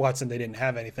 before Watson, they didn't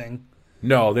have anything.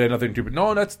 No, they had nothing to.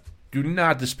 No, do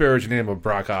not disparage the name of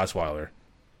Brock Osweiler.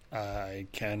 I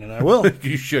can and I will.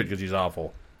 You should, because he's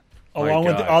awful. Along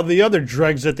with all the other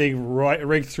dregs that they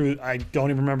raked through. I don't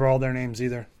even remember all their names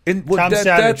either. And Tom Savage.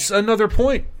 That's another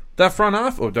point. That front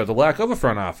office, or the lack of a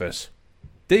front office,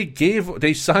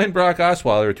 they signed Brock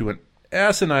Osweiler to an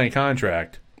asinine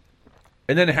contract,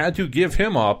 and then had to give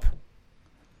him up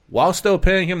while still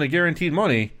paying him the guaranteed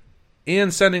money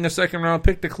and sending a second-round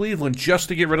pick to Cleveland just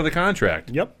to get rid of the contract.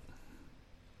 Yep.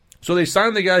 So they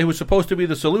signed the guy who was supposed to be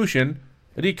the solution,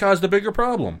 and he caused a bigger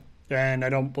problem. And I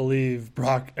don't believe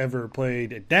Brock ever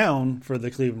played it down for the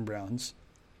Cleveland Browns.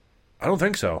 I don't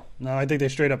think so. No, I think they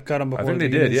straight up cut him before I think the they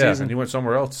beginning did, of the yeah. season. And he went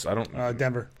somewhere else. I don't.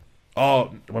 Denver.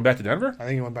 Oh, went back to Denver? I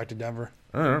think he went back to Denver.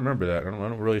 I don't remember that. I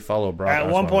don't really follow Brock. At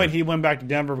one Osweiler. point, he went back to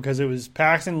Denver because it was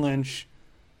Paxton Lynch,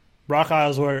 Brock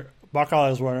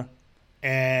Osweiler,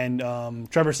 and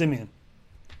Trevor Siemian.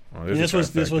 Oh, And this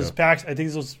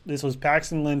was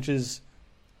Paxton Lynch's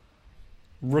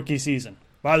rookie season.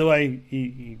 By the way,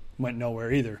 he went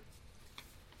nowhere either.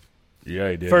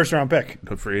 Yeah, he did. First round pick.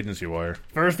 Free agency wire.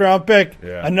 First round pick.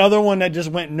 Yeah. Another one that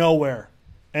just went nowhere.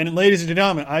 And ladies and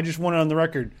gentlemen, I just want it on the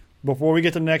record before we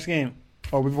get to the next game,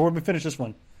 or before we finish this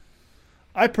one.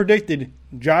 I predicted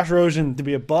Josh Rosen to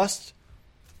be a bust.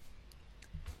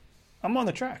 I'm on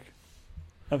the track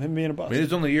of him being a bust. I mean,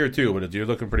 it's only year two, but you're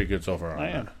looking pretty good so far. I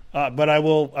am. But I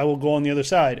will go on the other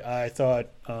side. I thought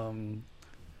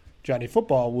Johnny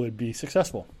Football would be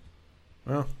successful.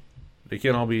 Well, they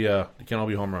can't all be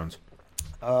home runs.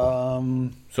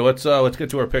 So let's get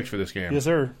to our picks for this game. Yes,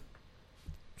 sir.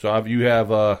 So you have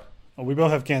We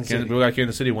both have Kansas City. we got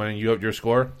Kansas City winning. You have your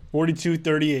score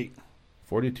 42-38.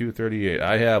 42-38.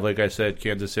 I have, like I said,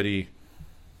 Kansas City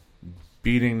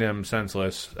beating them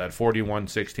senseless at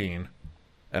 41-16,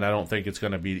 and I don't think it's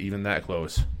going to be even that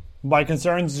close. My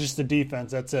concern is just the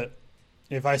defense. That's it.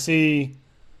 If I see,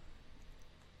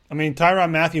 I mean,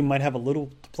 Tyrann Mathieu might have a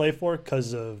little to play for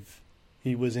because of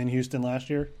he was in Houston last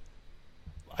year.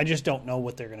 I just don't know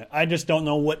what they're gonna. I just don't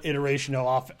know what iteration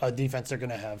of defense they're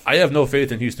gonna have. I have no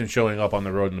faith in Houston showing up on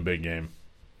the road in the big game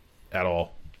at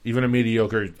all. Even a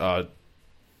mediocre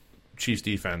Chiefs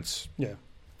defense,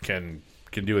 can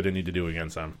do what they need to do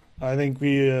against them. I think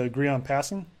we agree on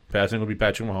passing. Passing will be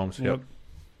Patrick Mahomes. Yep.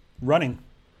 Running,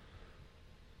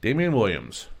 Damian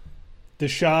Williams.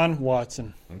 Deshaun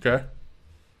Watson. Okay.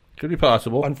 Could be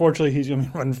possible. Unfortunately, he's going to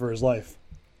be running for his life.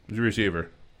 Who's your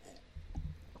receiver?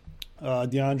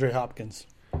 DeAndre Hopkins.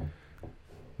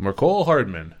 Mecole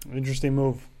Hardman. Interesting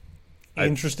move. I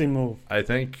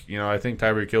think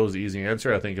Tyreek Hill is the easy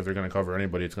answer. I think if they're going to cover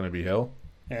anybody, it's going to be Hill.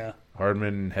 Yeah.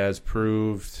 Hardman has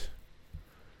proved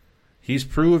He's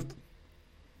proved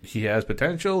he has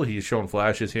potential. He's shown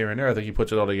flashes here and there. I think he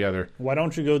puts it all together. Why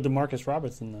don't you go DeMarcus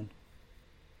Robertson then?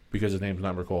 Because his name's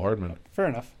not Mecole Hardman. Fair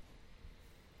enough.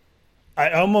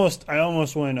 I almost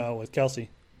went with Kelsey.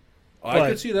 I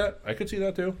could see that. I could see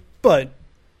that too. But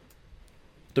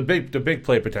The big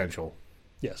play potential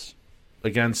yes,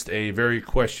 against a very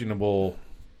questionable.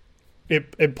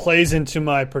 it plays into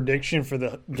my prediction for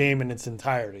the game in its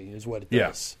entirety. Is what it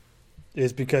does.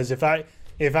 Is because if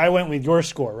I went with your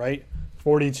score, right,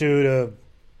 42 to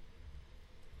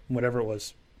whatever it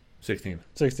was, 16.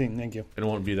 Thank you. It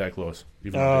won't be that close.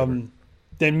 Even on paper.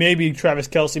 Then maybe Travis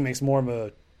Kelce makes more of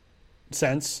a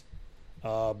sense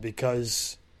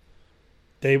because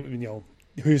Houston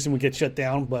would get shut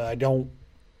down, but I don't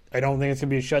think it's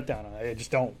gonna be a shutdown. I just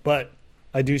don't. But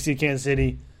I do see Kansas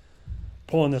City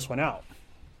pulling this one out.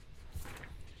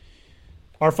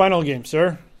 Our final game,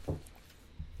 sir.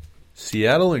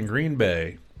 Seattle and Green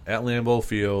Bay at Lambeau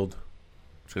Field.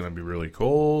 It's going to be really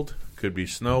cold. Could be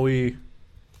snowy.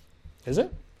 Is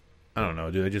it? I don't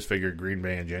know. Dude, I just figured Green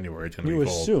Bay in January. It's going to You be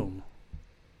cold. assume.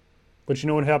 But you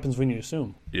know what happens when you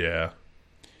assume. Yeah.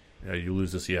 Yeah, you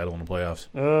lose to Seattle in the playoffs.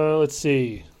 Let's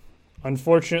see.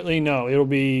 Unfortunately, no. It'll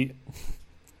be...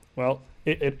 Well,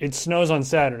 it snows on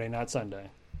Saturday, not Sunday.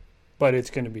 But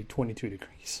it's going to be 22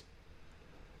 degrees.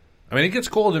 I mean, it gets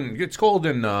cold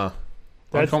and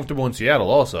uncomfortable in Seattle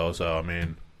also. So, I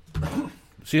mean,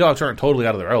 Seahawks aren't totally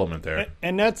out of their element there.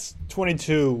 And that's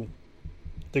 22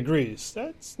 degrees.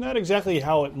 That's not exactly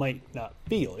how it might not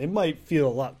feel. It might feel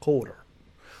a lot colder.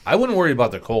 I wouldn't worry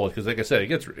about the cold because, like I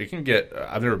said, it can get.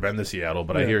 I've never been to Seattle,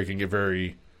 but I hear it can get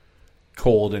very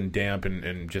cold and damp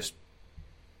and just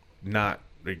not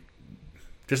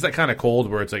just that kind of cold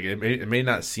where it's like it may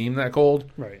not seem that cold,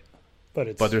 right?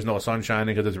 But there's no sun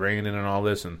shining because it's raining and all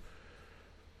this, and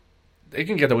it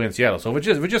can get that way in Seattle. So if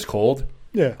it's just cold,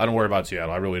 yeah, I don't worry about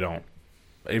Seattle. I really don't.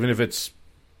 Even if it's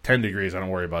 10 degrees, I don't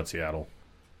worry about Seattle.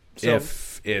 So,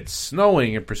 if it's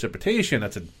snowing and precipitation,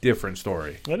 that's a different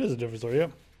story. That is a different story, yeah.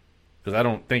 Because I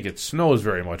don't think it snows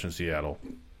very much in Seattle.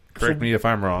 Correct me if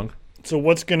I'm wrong. So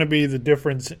what's going to be the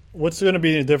difference? What's going to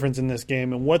be the difference in this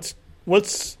game? And what's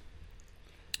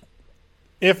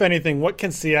if anything, what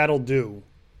can Seattle do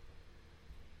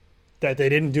that they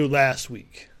didn't do last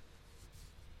week?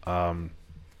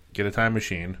 Get a time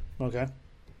machine. Okay.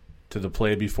 To the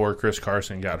play before Chris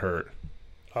Carson got hurt.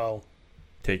 Oh.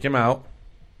 Take him out.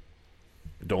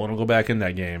 Don't let him go back in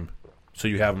that game. So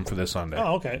you have him for this Sunday.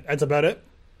 Oh, okay. That's about it.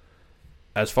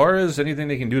 As far as anything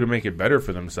they can do to make it better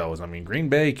for themselves, I mean, Green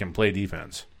Bay can play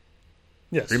defense.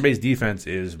 Yes. Green Bay's defense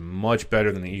is much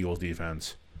better than the Eagles'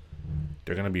 defense.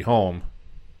 They're going to be home.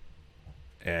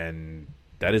 And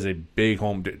that is a big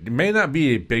home. It may not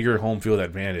be a bigger home field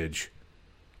advantage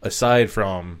aside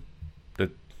from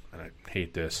and I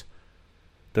hate this,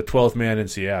 the 12th man in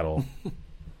Seattle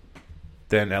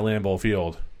than at Lambeau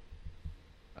Field.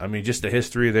 I mean, just the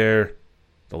history there,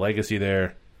 the legacy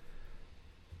there.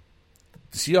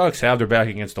 The Seahawks have their back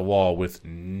against the wall with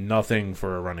nothing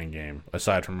for a running game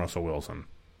aside from Russell Wilson,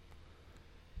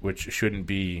 which shouldn't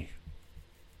be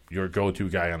your go-to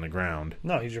guy on the ground.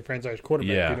 No, he's your franchise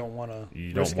quarterback. Yeah, you don't want to.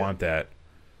 You don't want that.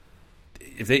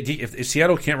 If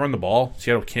Seattle can't run the ball,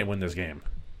 Seattle can't win this game.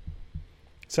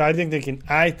 So I think they can.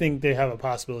 I think they have a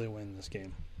possibility to win this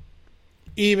game,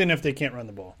 even if they can't run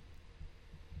the ball.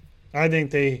 I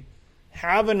think they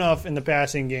have enough in the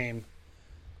passing game,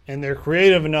 and they're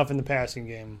creative enough in the passing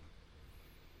game.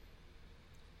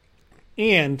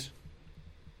 And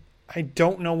I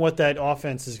don't know what that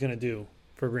offense is going to do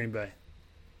for Green Bay.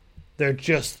 They're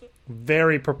just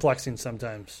very perplexing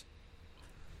sometimes.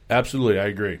 Absolutely, I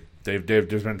agree.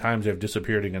 There's been times they've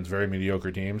disappeared against very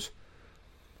mediocre teams.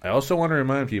 I also want to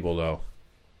remind people, though,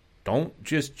 don't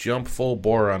just jump full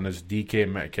bore on this DK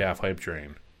Metcalf hype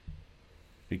train.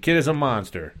 The kid is a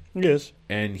monster. He is.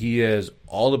 And he has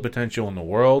all the potential in the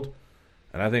world.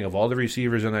 And I think of all the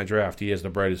receivers in that draft, he has the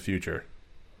brightest future.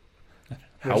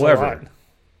 However,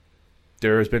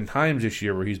 there has been times this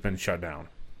year where he's been shut down.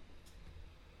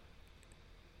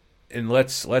 And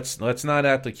let's not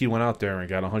act like he went out there and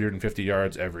got 150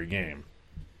 yards every game.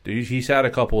 He's had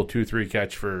a couple of 2-3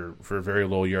 catch for very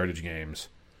low yardage games.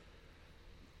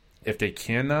 If they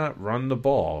cannot run the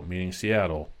ball, meaning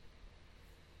Seattle,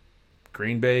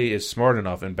 Green Bay is smart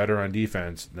enough and better on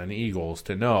defense than the Eagles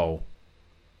to know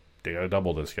they got to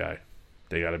double this guy.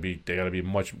 They got to be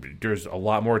much. There's a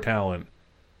lot more talent.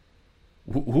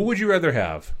 Who would you rather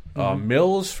have?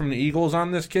 Mills from the Eagles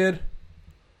on this kid,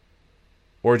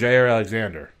 or Jair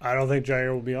Alexander? I don't think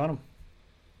Jair will be on him.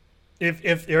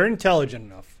 If they're intelligent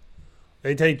enough,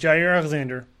 they take Jair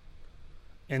Alexander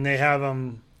and they have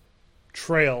him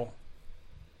trail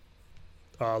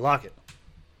Lockett.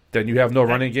 Then you have no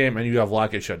running game, and you have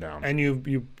Lockett shut down. And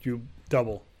you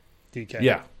double DK.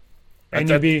 Yeah.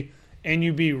 And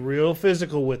you be real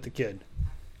physical with the kid.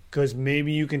 Because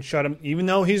maybe you can shut him, even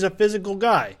though he's a physical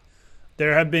guy.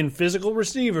 There have been physical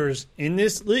receivers in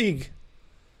this league,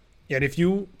 yet if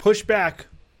you push back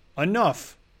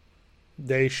enough,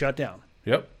 they shut down.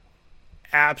 Yep.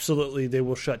 Absolutely, they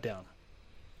will shut down.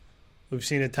 We've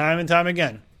seen it time and time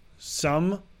again.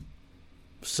 Some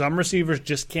receivers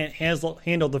just can't handle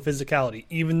the physicality,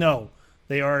 even though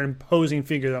they are imposing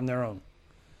figures on their own.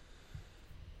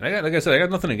 Like I said, I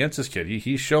got nothing against this kid.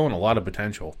 He's showing a lot of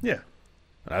potential. Yeah.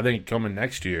 I think coming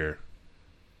next year,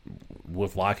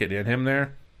 with Lockett in him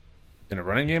there, in a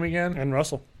running game again. And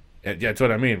Russell. Yeah, that's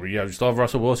what I mean. You still have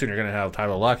Russell Wilson. You're going to have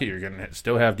Tyler Lockett. You're going to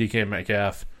still have DK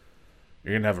Metcalf.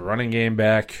 You're going to have a running game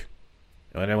back.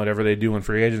 And then whatever they do in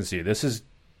free agency.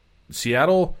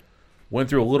 Seattle went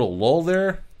through a little lull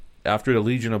there after the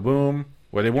Legion of Boom,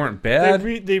 where they weren't bad.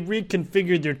 They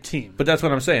reconfigured their team. But that's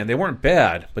what I'm saying. They weren't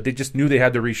bad, but they just knew they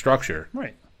had to restructure.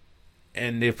 Right.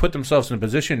 And they've put themselves in a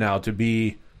position now to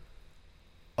be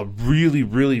a really,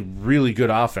 really, really good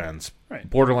offense, right.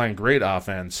 Borderline great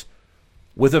offense,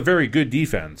 with a very good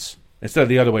defense instead of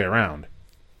the other way around.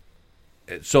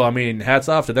 So, I mean, hats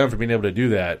off to them for being able to do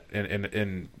that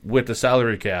and with the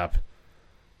salary cap.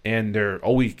 And they're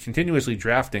always continuously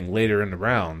drafting later in the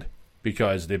round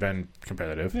because they've been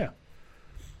competitive. Yeah.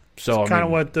 So it's kind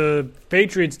of what the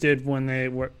Patriots did when they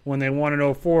won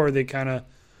in 04. They kind of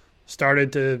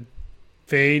started to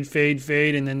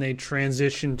fade, and then they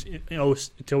transitioned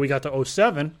until we got to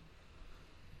 07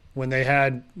 when they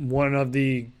had one of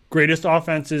the greatest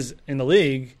offenses in the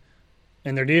league,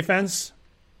 and their defense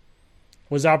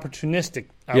was opportunistic,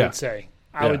 I would say.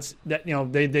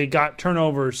 They got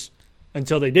turnovers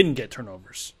until they didn't get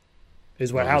turnovers. How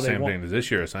they won. Same thing as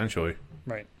this year, essentially.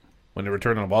 Right. When they were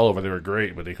turning the ball over, they were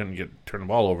great, but they couldn't turn the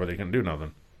ball over. They couldn't do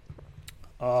nothing.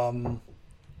 I'm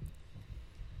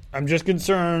just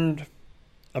concerned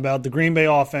about the Green Bay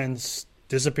offense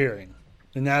disappearing,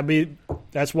 and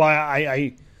that's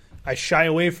why I shy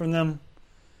away from them.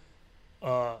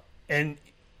 And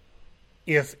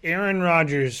if Aaron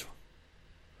Rodgers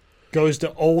goes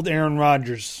to old Aaron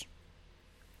Rodgers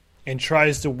and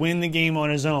tries to win the game on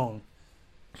his own,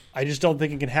 I just don't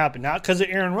think it can happen. Not because of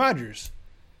Aaron Rodgers.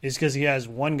 It's because he has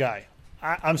one guy.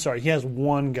 I'm sorry, he has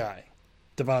one guy,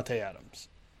 Davante Adams.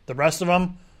 The rest of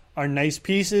them are nice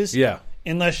pieces. Yeah.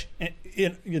 Unless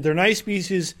they're nice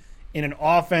pieces in an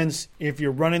offense if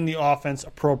you're running the offense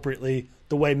appropriately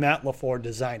the way Matt LaFleur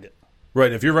designed it.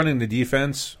 Right. If you're running the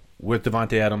defense with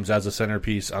Davante Adams as a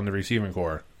centerpiece on the receiving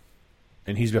core,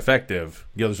 and he's effective,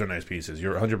 the others are nice pieces.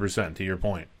 You're 100% to your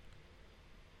point.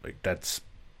 Like that's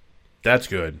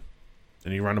good.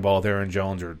 And you run the ball with Aaron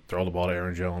Jones or throw the ball to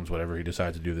Aaron Jones, whatever he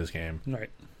decides to do this game. Right.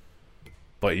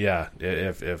 But yeah,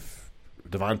 if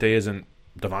Davante isn't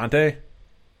Davante,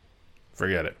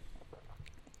 forget it.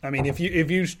 I mean, if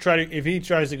he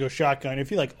tries to go shotgun, if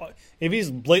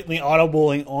he's blatantly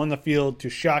audibling on the field to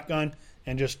shotgun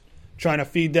and just trying to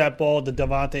feed that ball to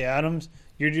Davante Adams,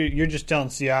 you're just telling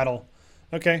Seattle,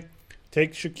 okay,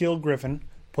 take Shaquille Griffin,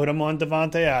 put him on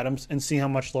Davante Adams, and see how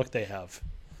much luck they have,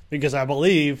 because I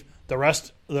believe the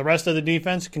rest of the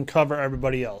defense can cover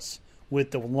everybody else, with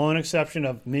the lone exception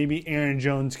of maybe Aaron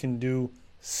Jones can do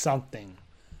something.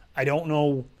 I don't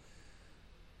know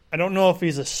if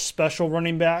he's a special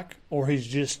running back or he's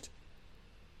just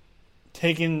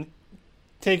taking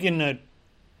the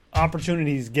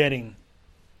opportunity he's getting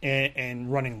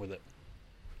and running with it.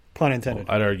 Pun intended.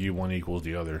 Well, I'd argue one equals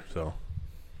the other.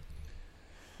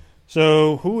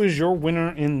 So who is your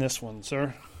winner in this one,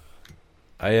 sir?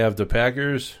 I have the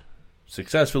Packers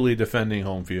successfully defending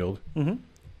home field and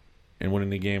winning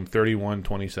the game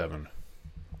 31-27.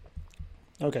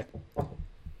 Okay.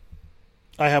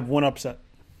 I have one upset.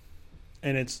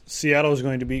 And it's Seattle is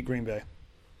going to beat Green Bay.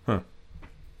 Huh.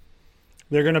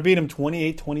 They're going to beat them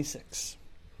 28-26.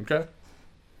 Okay.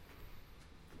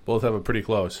 Both have it pretty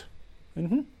close.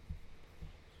 Mm-hmm.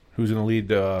 Who's going to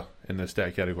lead in the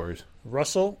stat categories?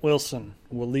 Russell Wilson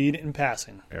will lead in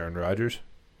passing. Aaron Rodgers.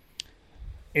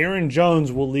 Aaron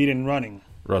Jones will lead in running.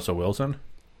 Russell Wilson.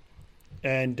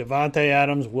 And Davante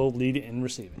Adams will lead in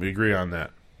receiving. We agree on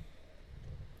that.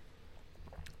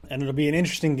 And it'll be an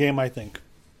interesting game, I think.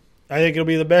 I think it'll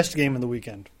be the best game of the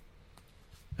weekend.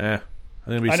 I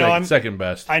think it'll be second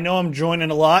best. I know I'm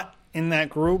joining a lot in that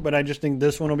group, but I just think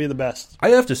this one will be the best. I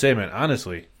have to say, man,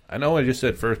 honestly, I know I just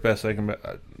said first best, second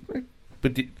best,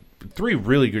 but three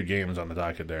really good games on the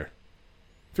docket there.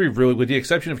 Three really, with the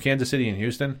exception of Kansas City and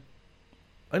Houston.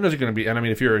 I know it's going to be, and I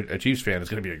mean, if you're a Chiefs fan, it's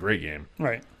going to be a great game.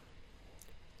 Right.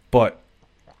 But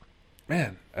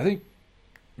Man, I think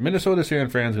Minnesota San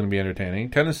Fran is going to be entertaining.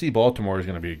 Tennessee Baltimore is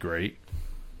going to be great.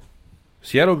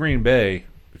 Seattle Green Bay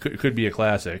could be a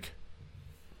classic.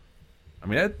 I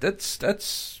mean,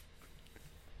 that's.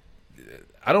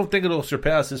 I don't think it'll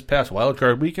surpass this past wild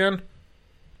card weekend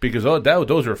because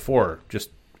those are 4 just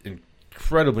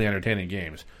incredibly entertaining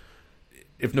games.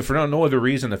 If for no other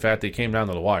reason, the fact they came down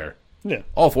to the wire. Yeah.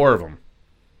 All 4 of them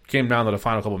came down to the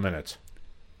final couple minutes.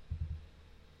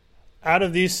 Out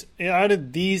of these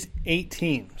 8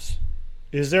 teams,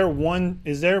 is there one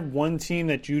team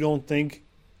that you don't think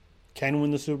can win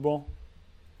the Super Bowl?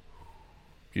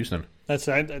 Houston. That's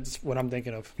what I'm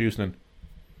thinking of. Houston.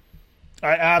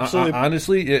 I absolutely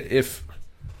honestly, if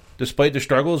despite the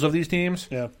struggles of these teams,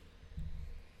 yeah,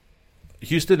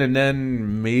 Houston and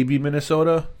then maybe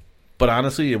Minnesota, but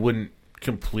honestly, it wouldn't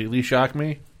completely shock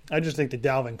me. I just think the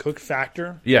Dalvin Cook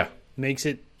factor makes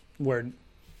it where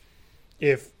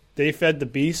if they fed the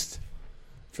beast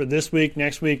for this week,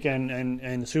 next week,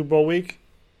 and Super Bowl week,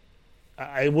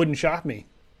 it wouldn't shock me.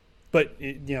 But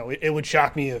it would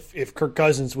shock me if Kirk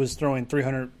Cousins was throwing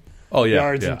 300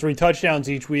 yards and 3 touchdowns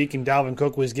each week, and Dalvin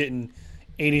Cook was getting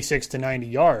 86 to 90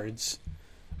 yards.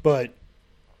 But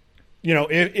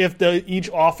if each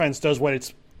offense does what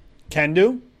it can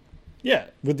do, yeah,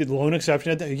 with the lone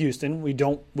exception of Houston,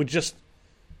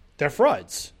 they're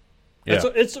frauds. Yeah.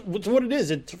 It's what it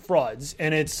is. It's frauds,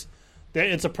 and it's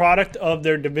a product of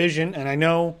their division. And I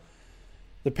know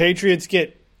the Patriots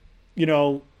get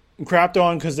crapped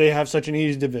on because they have such an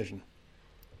easy division,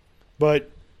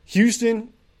 but Houston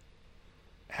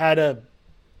had a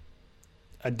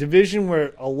division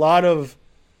where a lot of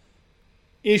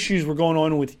issues were going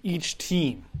on with each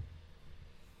team,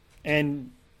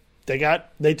 and they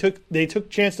took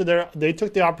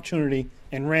the opportunity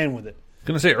and ran with it. I was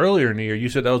going to say earlier in the year, you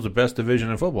said that was the best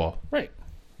division in football. Right.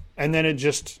 And then it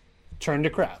just turned to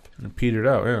crap. And petered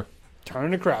out, yeah.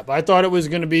 Turned to crap. I thought it was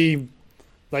going to be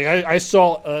like I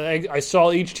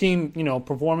saw each team,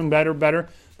 performing better,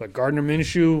 but Gardner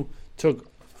Minshew took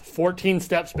 14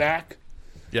 steps back.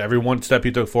 Yeah, every one step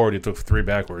he took forward, he took 3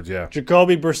 backwards, yeah.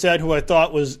 Jacoby Brissett, who I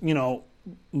thought was,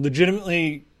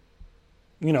 legitimately,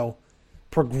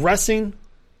 progressing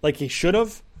like he should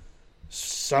have.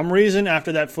 Some reason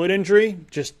after that foot injury,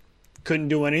 just couldn't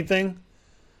do anything.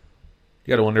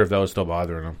 You got to wonder if that was still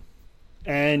bothering him.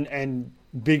 And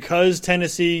because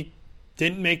Tennessee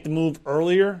didn't make the move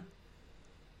earlier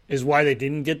is why they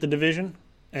didn't get the division.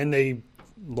 And they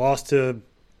lost to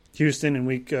Houston in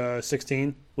week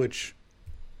 16, which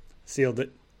sealed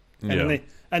it. And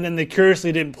then they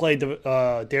curiously didn't play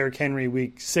Derrick Henry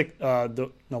week 15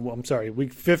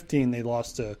 they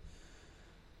lost to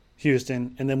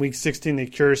Houston, and then week 16 they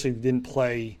curiously didn't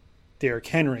play Derrick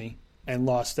Henry and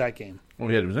lost that game. Well,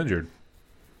 he was injured.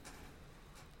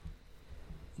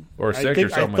 Or sick I or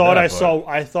something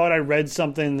I thought I read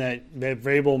something that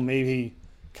Vrabel maybe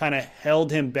kind of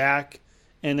held him back,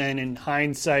 and then in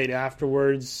hindsight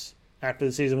afterwards, after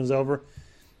the season was over,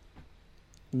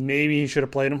 maybe he should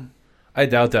have played him. I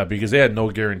doubt that because they had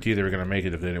no guarantee they were going to make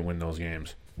it if they didn't win those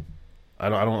games. I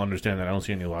don't understand that. I don't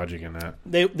see any logic in that.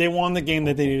 They won the game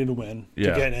that they needed to win to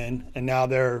get in, and now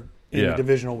they're in the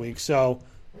divisional week. So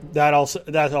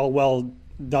that's all well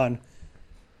done.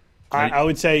 I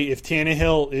would say if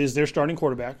Tannehill is their starting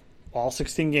quarterback, all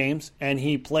 16 games, and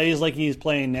he plays like he's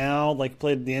playing now, like he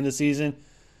played at the end of the season,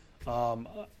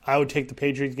 I would take the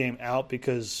Patriots game out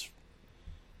because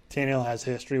Tannehill has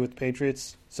history with the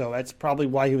Patriots. So that's probably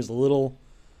why he was a little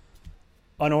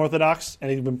unorthodox and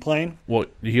he's been playing. Well,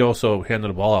 he also handed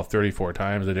the ball off 34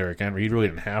 times to Derrick Henry. He really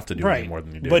didn't have to do any more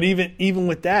than he did. But even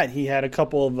with that, he had a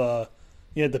couple of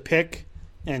he had the pick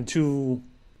and 2.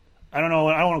 I don't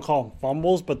want to call them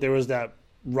fumbles, but there was that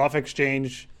rough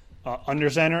exchange under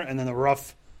center, and then the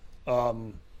rough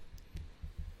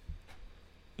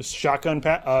shotgun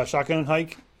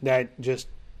hike that just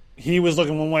he was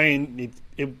looking one way and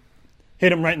it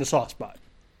hit him right in the soft spot.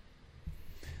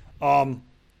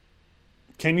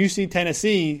 Can you see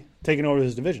Tennessee taking over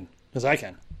this division? Because I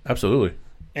can. Absolutely.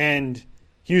 And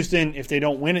Houston, if they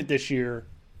don't win it this year,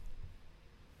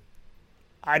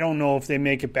 I don't know if they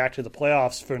make it back to the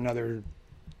playoffs for another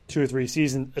 2 or 3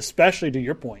 seasons, especially to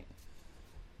your point.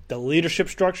 The leadership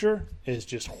structure is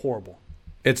just horrible.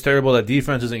 It's terrible. That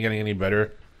defense isn't getting any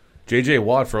better. J.J.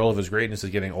 Watt, for all of his greatness,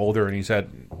 is getting older, and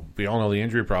we all know the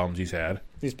injury problems he's had.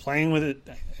 He's playing with it.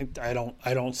 I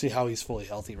don't see how he's fully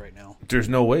healthy right now. There's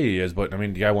no way he is, but, I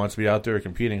mean, the guy wants to be out there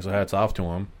competing, so hats off to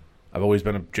him. I've always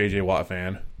been a J.J. Watt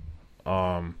fan.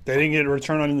 They didn't get a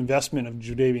return on investment of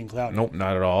Jadeveon Clowney. Nope,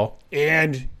 not at all.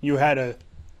 And you had to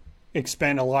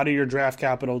expend a lot of your draft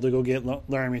capital to go get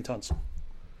Laramie Tunsil.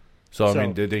 So I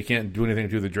mean, they can't do anything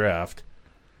through the draft.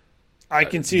 I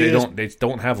can see They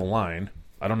don't have a line.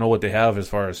 I don't know what they have as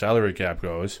far as salary cap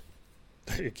goes.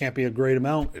 It can't be a great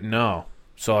amount. No.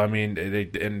 So I mean,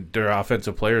 and their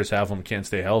offensive players can't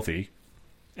stay healthy.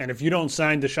 And if you don't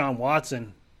sign Deshaun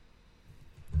Watson,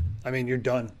 I mean, you're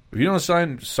done. If you don't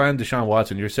sign Deshaun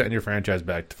Watson, you're setting your franchise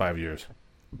back to 5 years,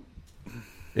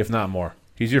 if not more.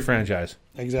 He's your franchise.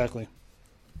 Exactly.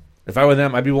 If I were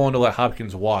them, I'd be willing to let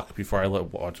Hopkins walk before I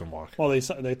let Watson walk. Well, they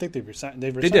think they've resigned.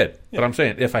 They did, yeah. But I'm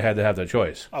saying if I had to have that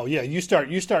choice. Oh yeah, you start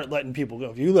letting people go.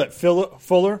 If you let Fuller,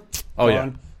 oh gone. yeah,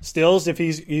 Stills, if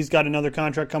he's got another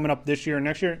contract coming up this year or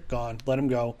next year, gone. Let him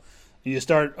go. You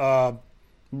start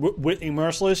Whitney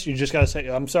Merciless. You just got to say,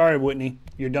 I'm sorry, Whitney,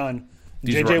 you're done.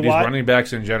 These running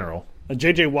backs in general.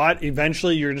 J.J. Watt.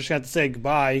 Eventually, you're just going to have to say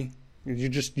goodbye. You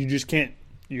just can't.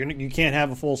 You can't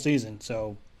have a full season.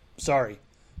 So sorry,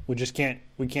 we just can't.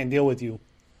 We can't deal with you.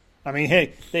 I mean,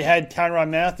 hey, they had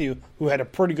Tyrann Mathieu, who had a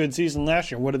pretty good season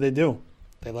last year. What did they do?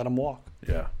 They let him walk.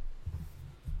 Yeah.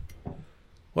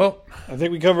 Well, I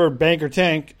think we covered bank or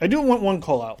tank. I do want one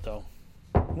call out though.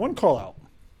 One call out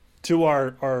to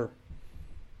our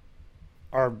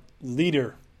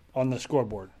leader on the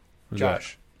scoreboard,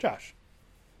 Josh. Josh.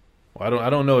 Well, I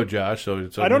don't know Josh, so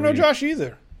I don't know Josh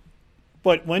either.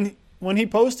 But when he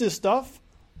posts his stuff,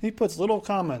 he puts little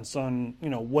comments on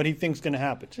what he thinks going to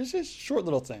happen. Just a short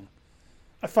little thing.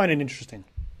 I find it interesting.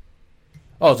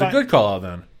 Oh, it's a good call out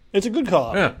then. It's a good call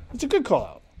out. Yeah, it's a good call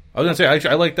out. I was gonna say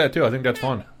I like that too. I think that's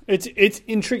fun. It's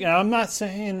intriguing. I'm not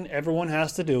saying everyone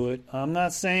has to do it. I'm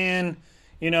not saying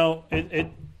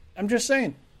I'm just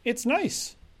saying it's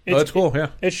nice. That's cool.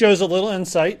 Yeah, it shows a little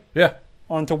insight. Yeah,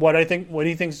 onto what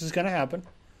he thinks is going to happen,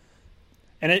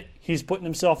 and he's putting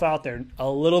himself out there a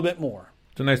little bit more.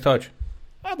 It's a nice touch.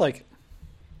 I'd like it.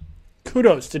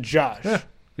 Kudos to Josh. Yeah,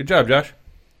 good job, Josh.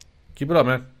 Keep it up,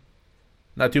 man.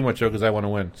 Not too much though, because I want to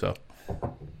win. So.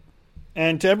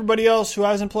 And to everybody else who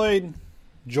hasn't played,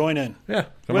 join in. Yeah,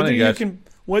 come on in, guys.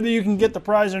 Whether you can get the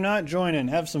prize or not, join in.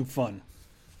 Have some fun.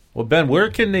 Well, Ben, where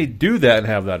can they do that and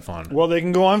have that fun? Well, they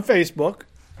can go on Facebook,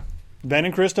 Ben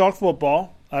and Chris Talk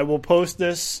Football. I will post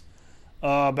this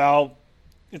about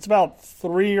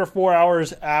 3 or 4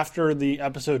 hours after the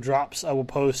episode drops. I will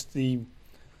post the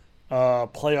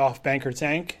playoff banker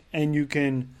tank, and you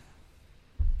can.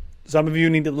 Some of you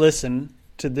need to listen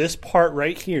to this part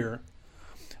right here.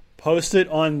 Post it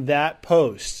on that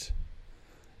post.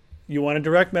 You want to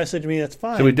direct message me, that's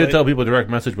fine. So we did tell people direct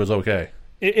message was okay.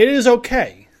 It is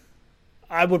okay.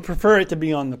 I would prefer it to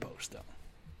be on the post,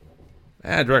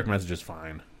 though. Direct message is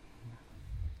fine.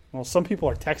 Well, some people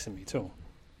are texting me, too.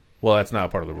 Well, that's not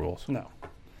part of the rules. No.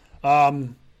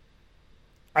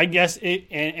 I guess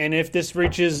and if this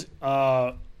reaches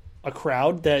a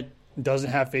crowd that doesn't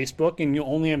have Facebook and you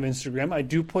only have Instagram, I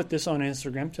do put this on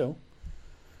Instagram, too.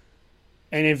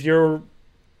 And if you're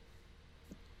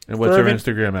what's your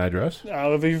Instagram address?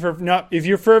 If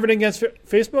you're fervent against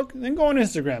Facebook, then go on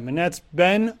Instagram, and that's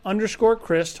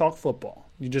Ben_Chris Talk Football.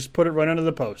 You just put it right under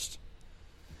the post.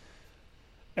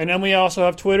 And then we also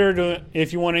have Twitter.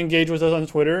 If you want to engage with us on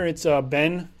Twitter, it's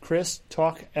Ben Chris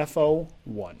Talk FO1.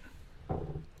 All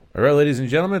right, ladies and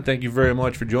gentlemen, thank you very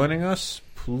much for joining us.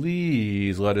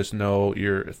 Please let us know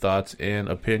your thoughts and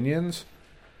opinions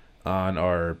on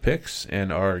our picks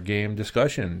and our game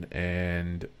discussion,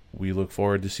 and we look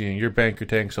forward to seeing your banker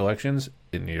tank selections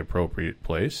in the appropriate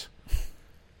place.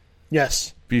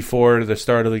 Yes. Before the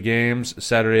start of the games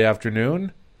Saturday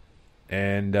afternoon.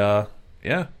 And,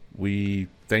 we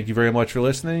thank you very much for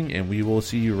listening, and we will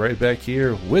see you right back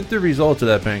here with the results of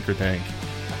that banker tank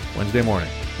Wednesday morning.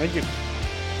 Thank you.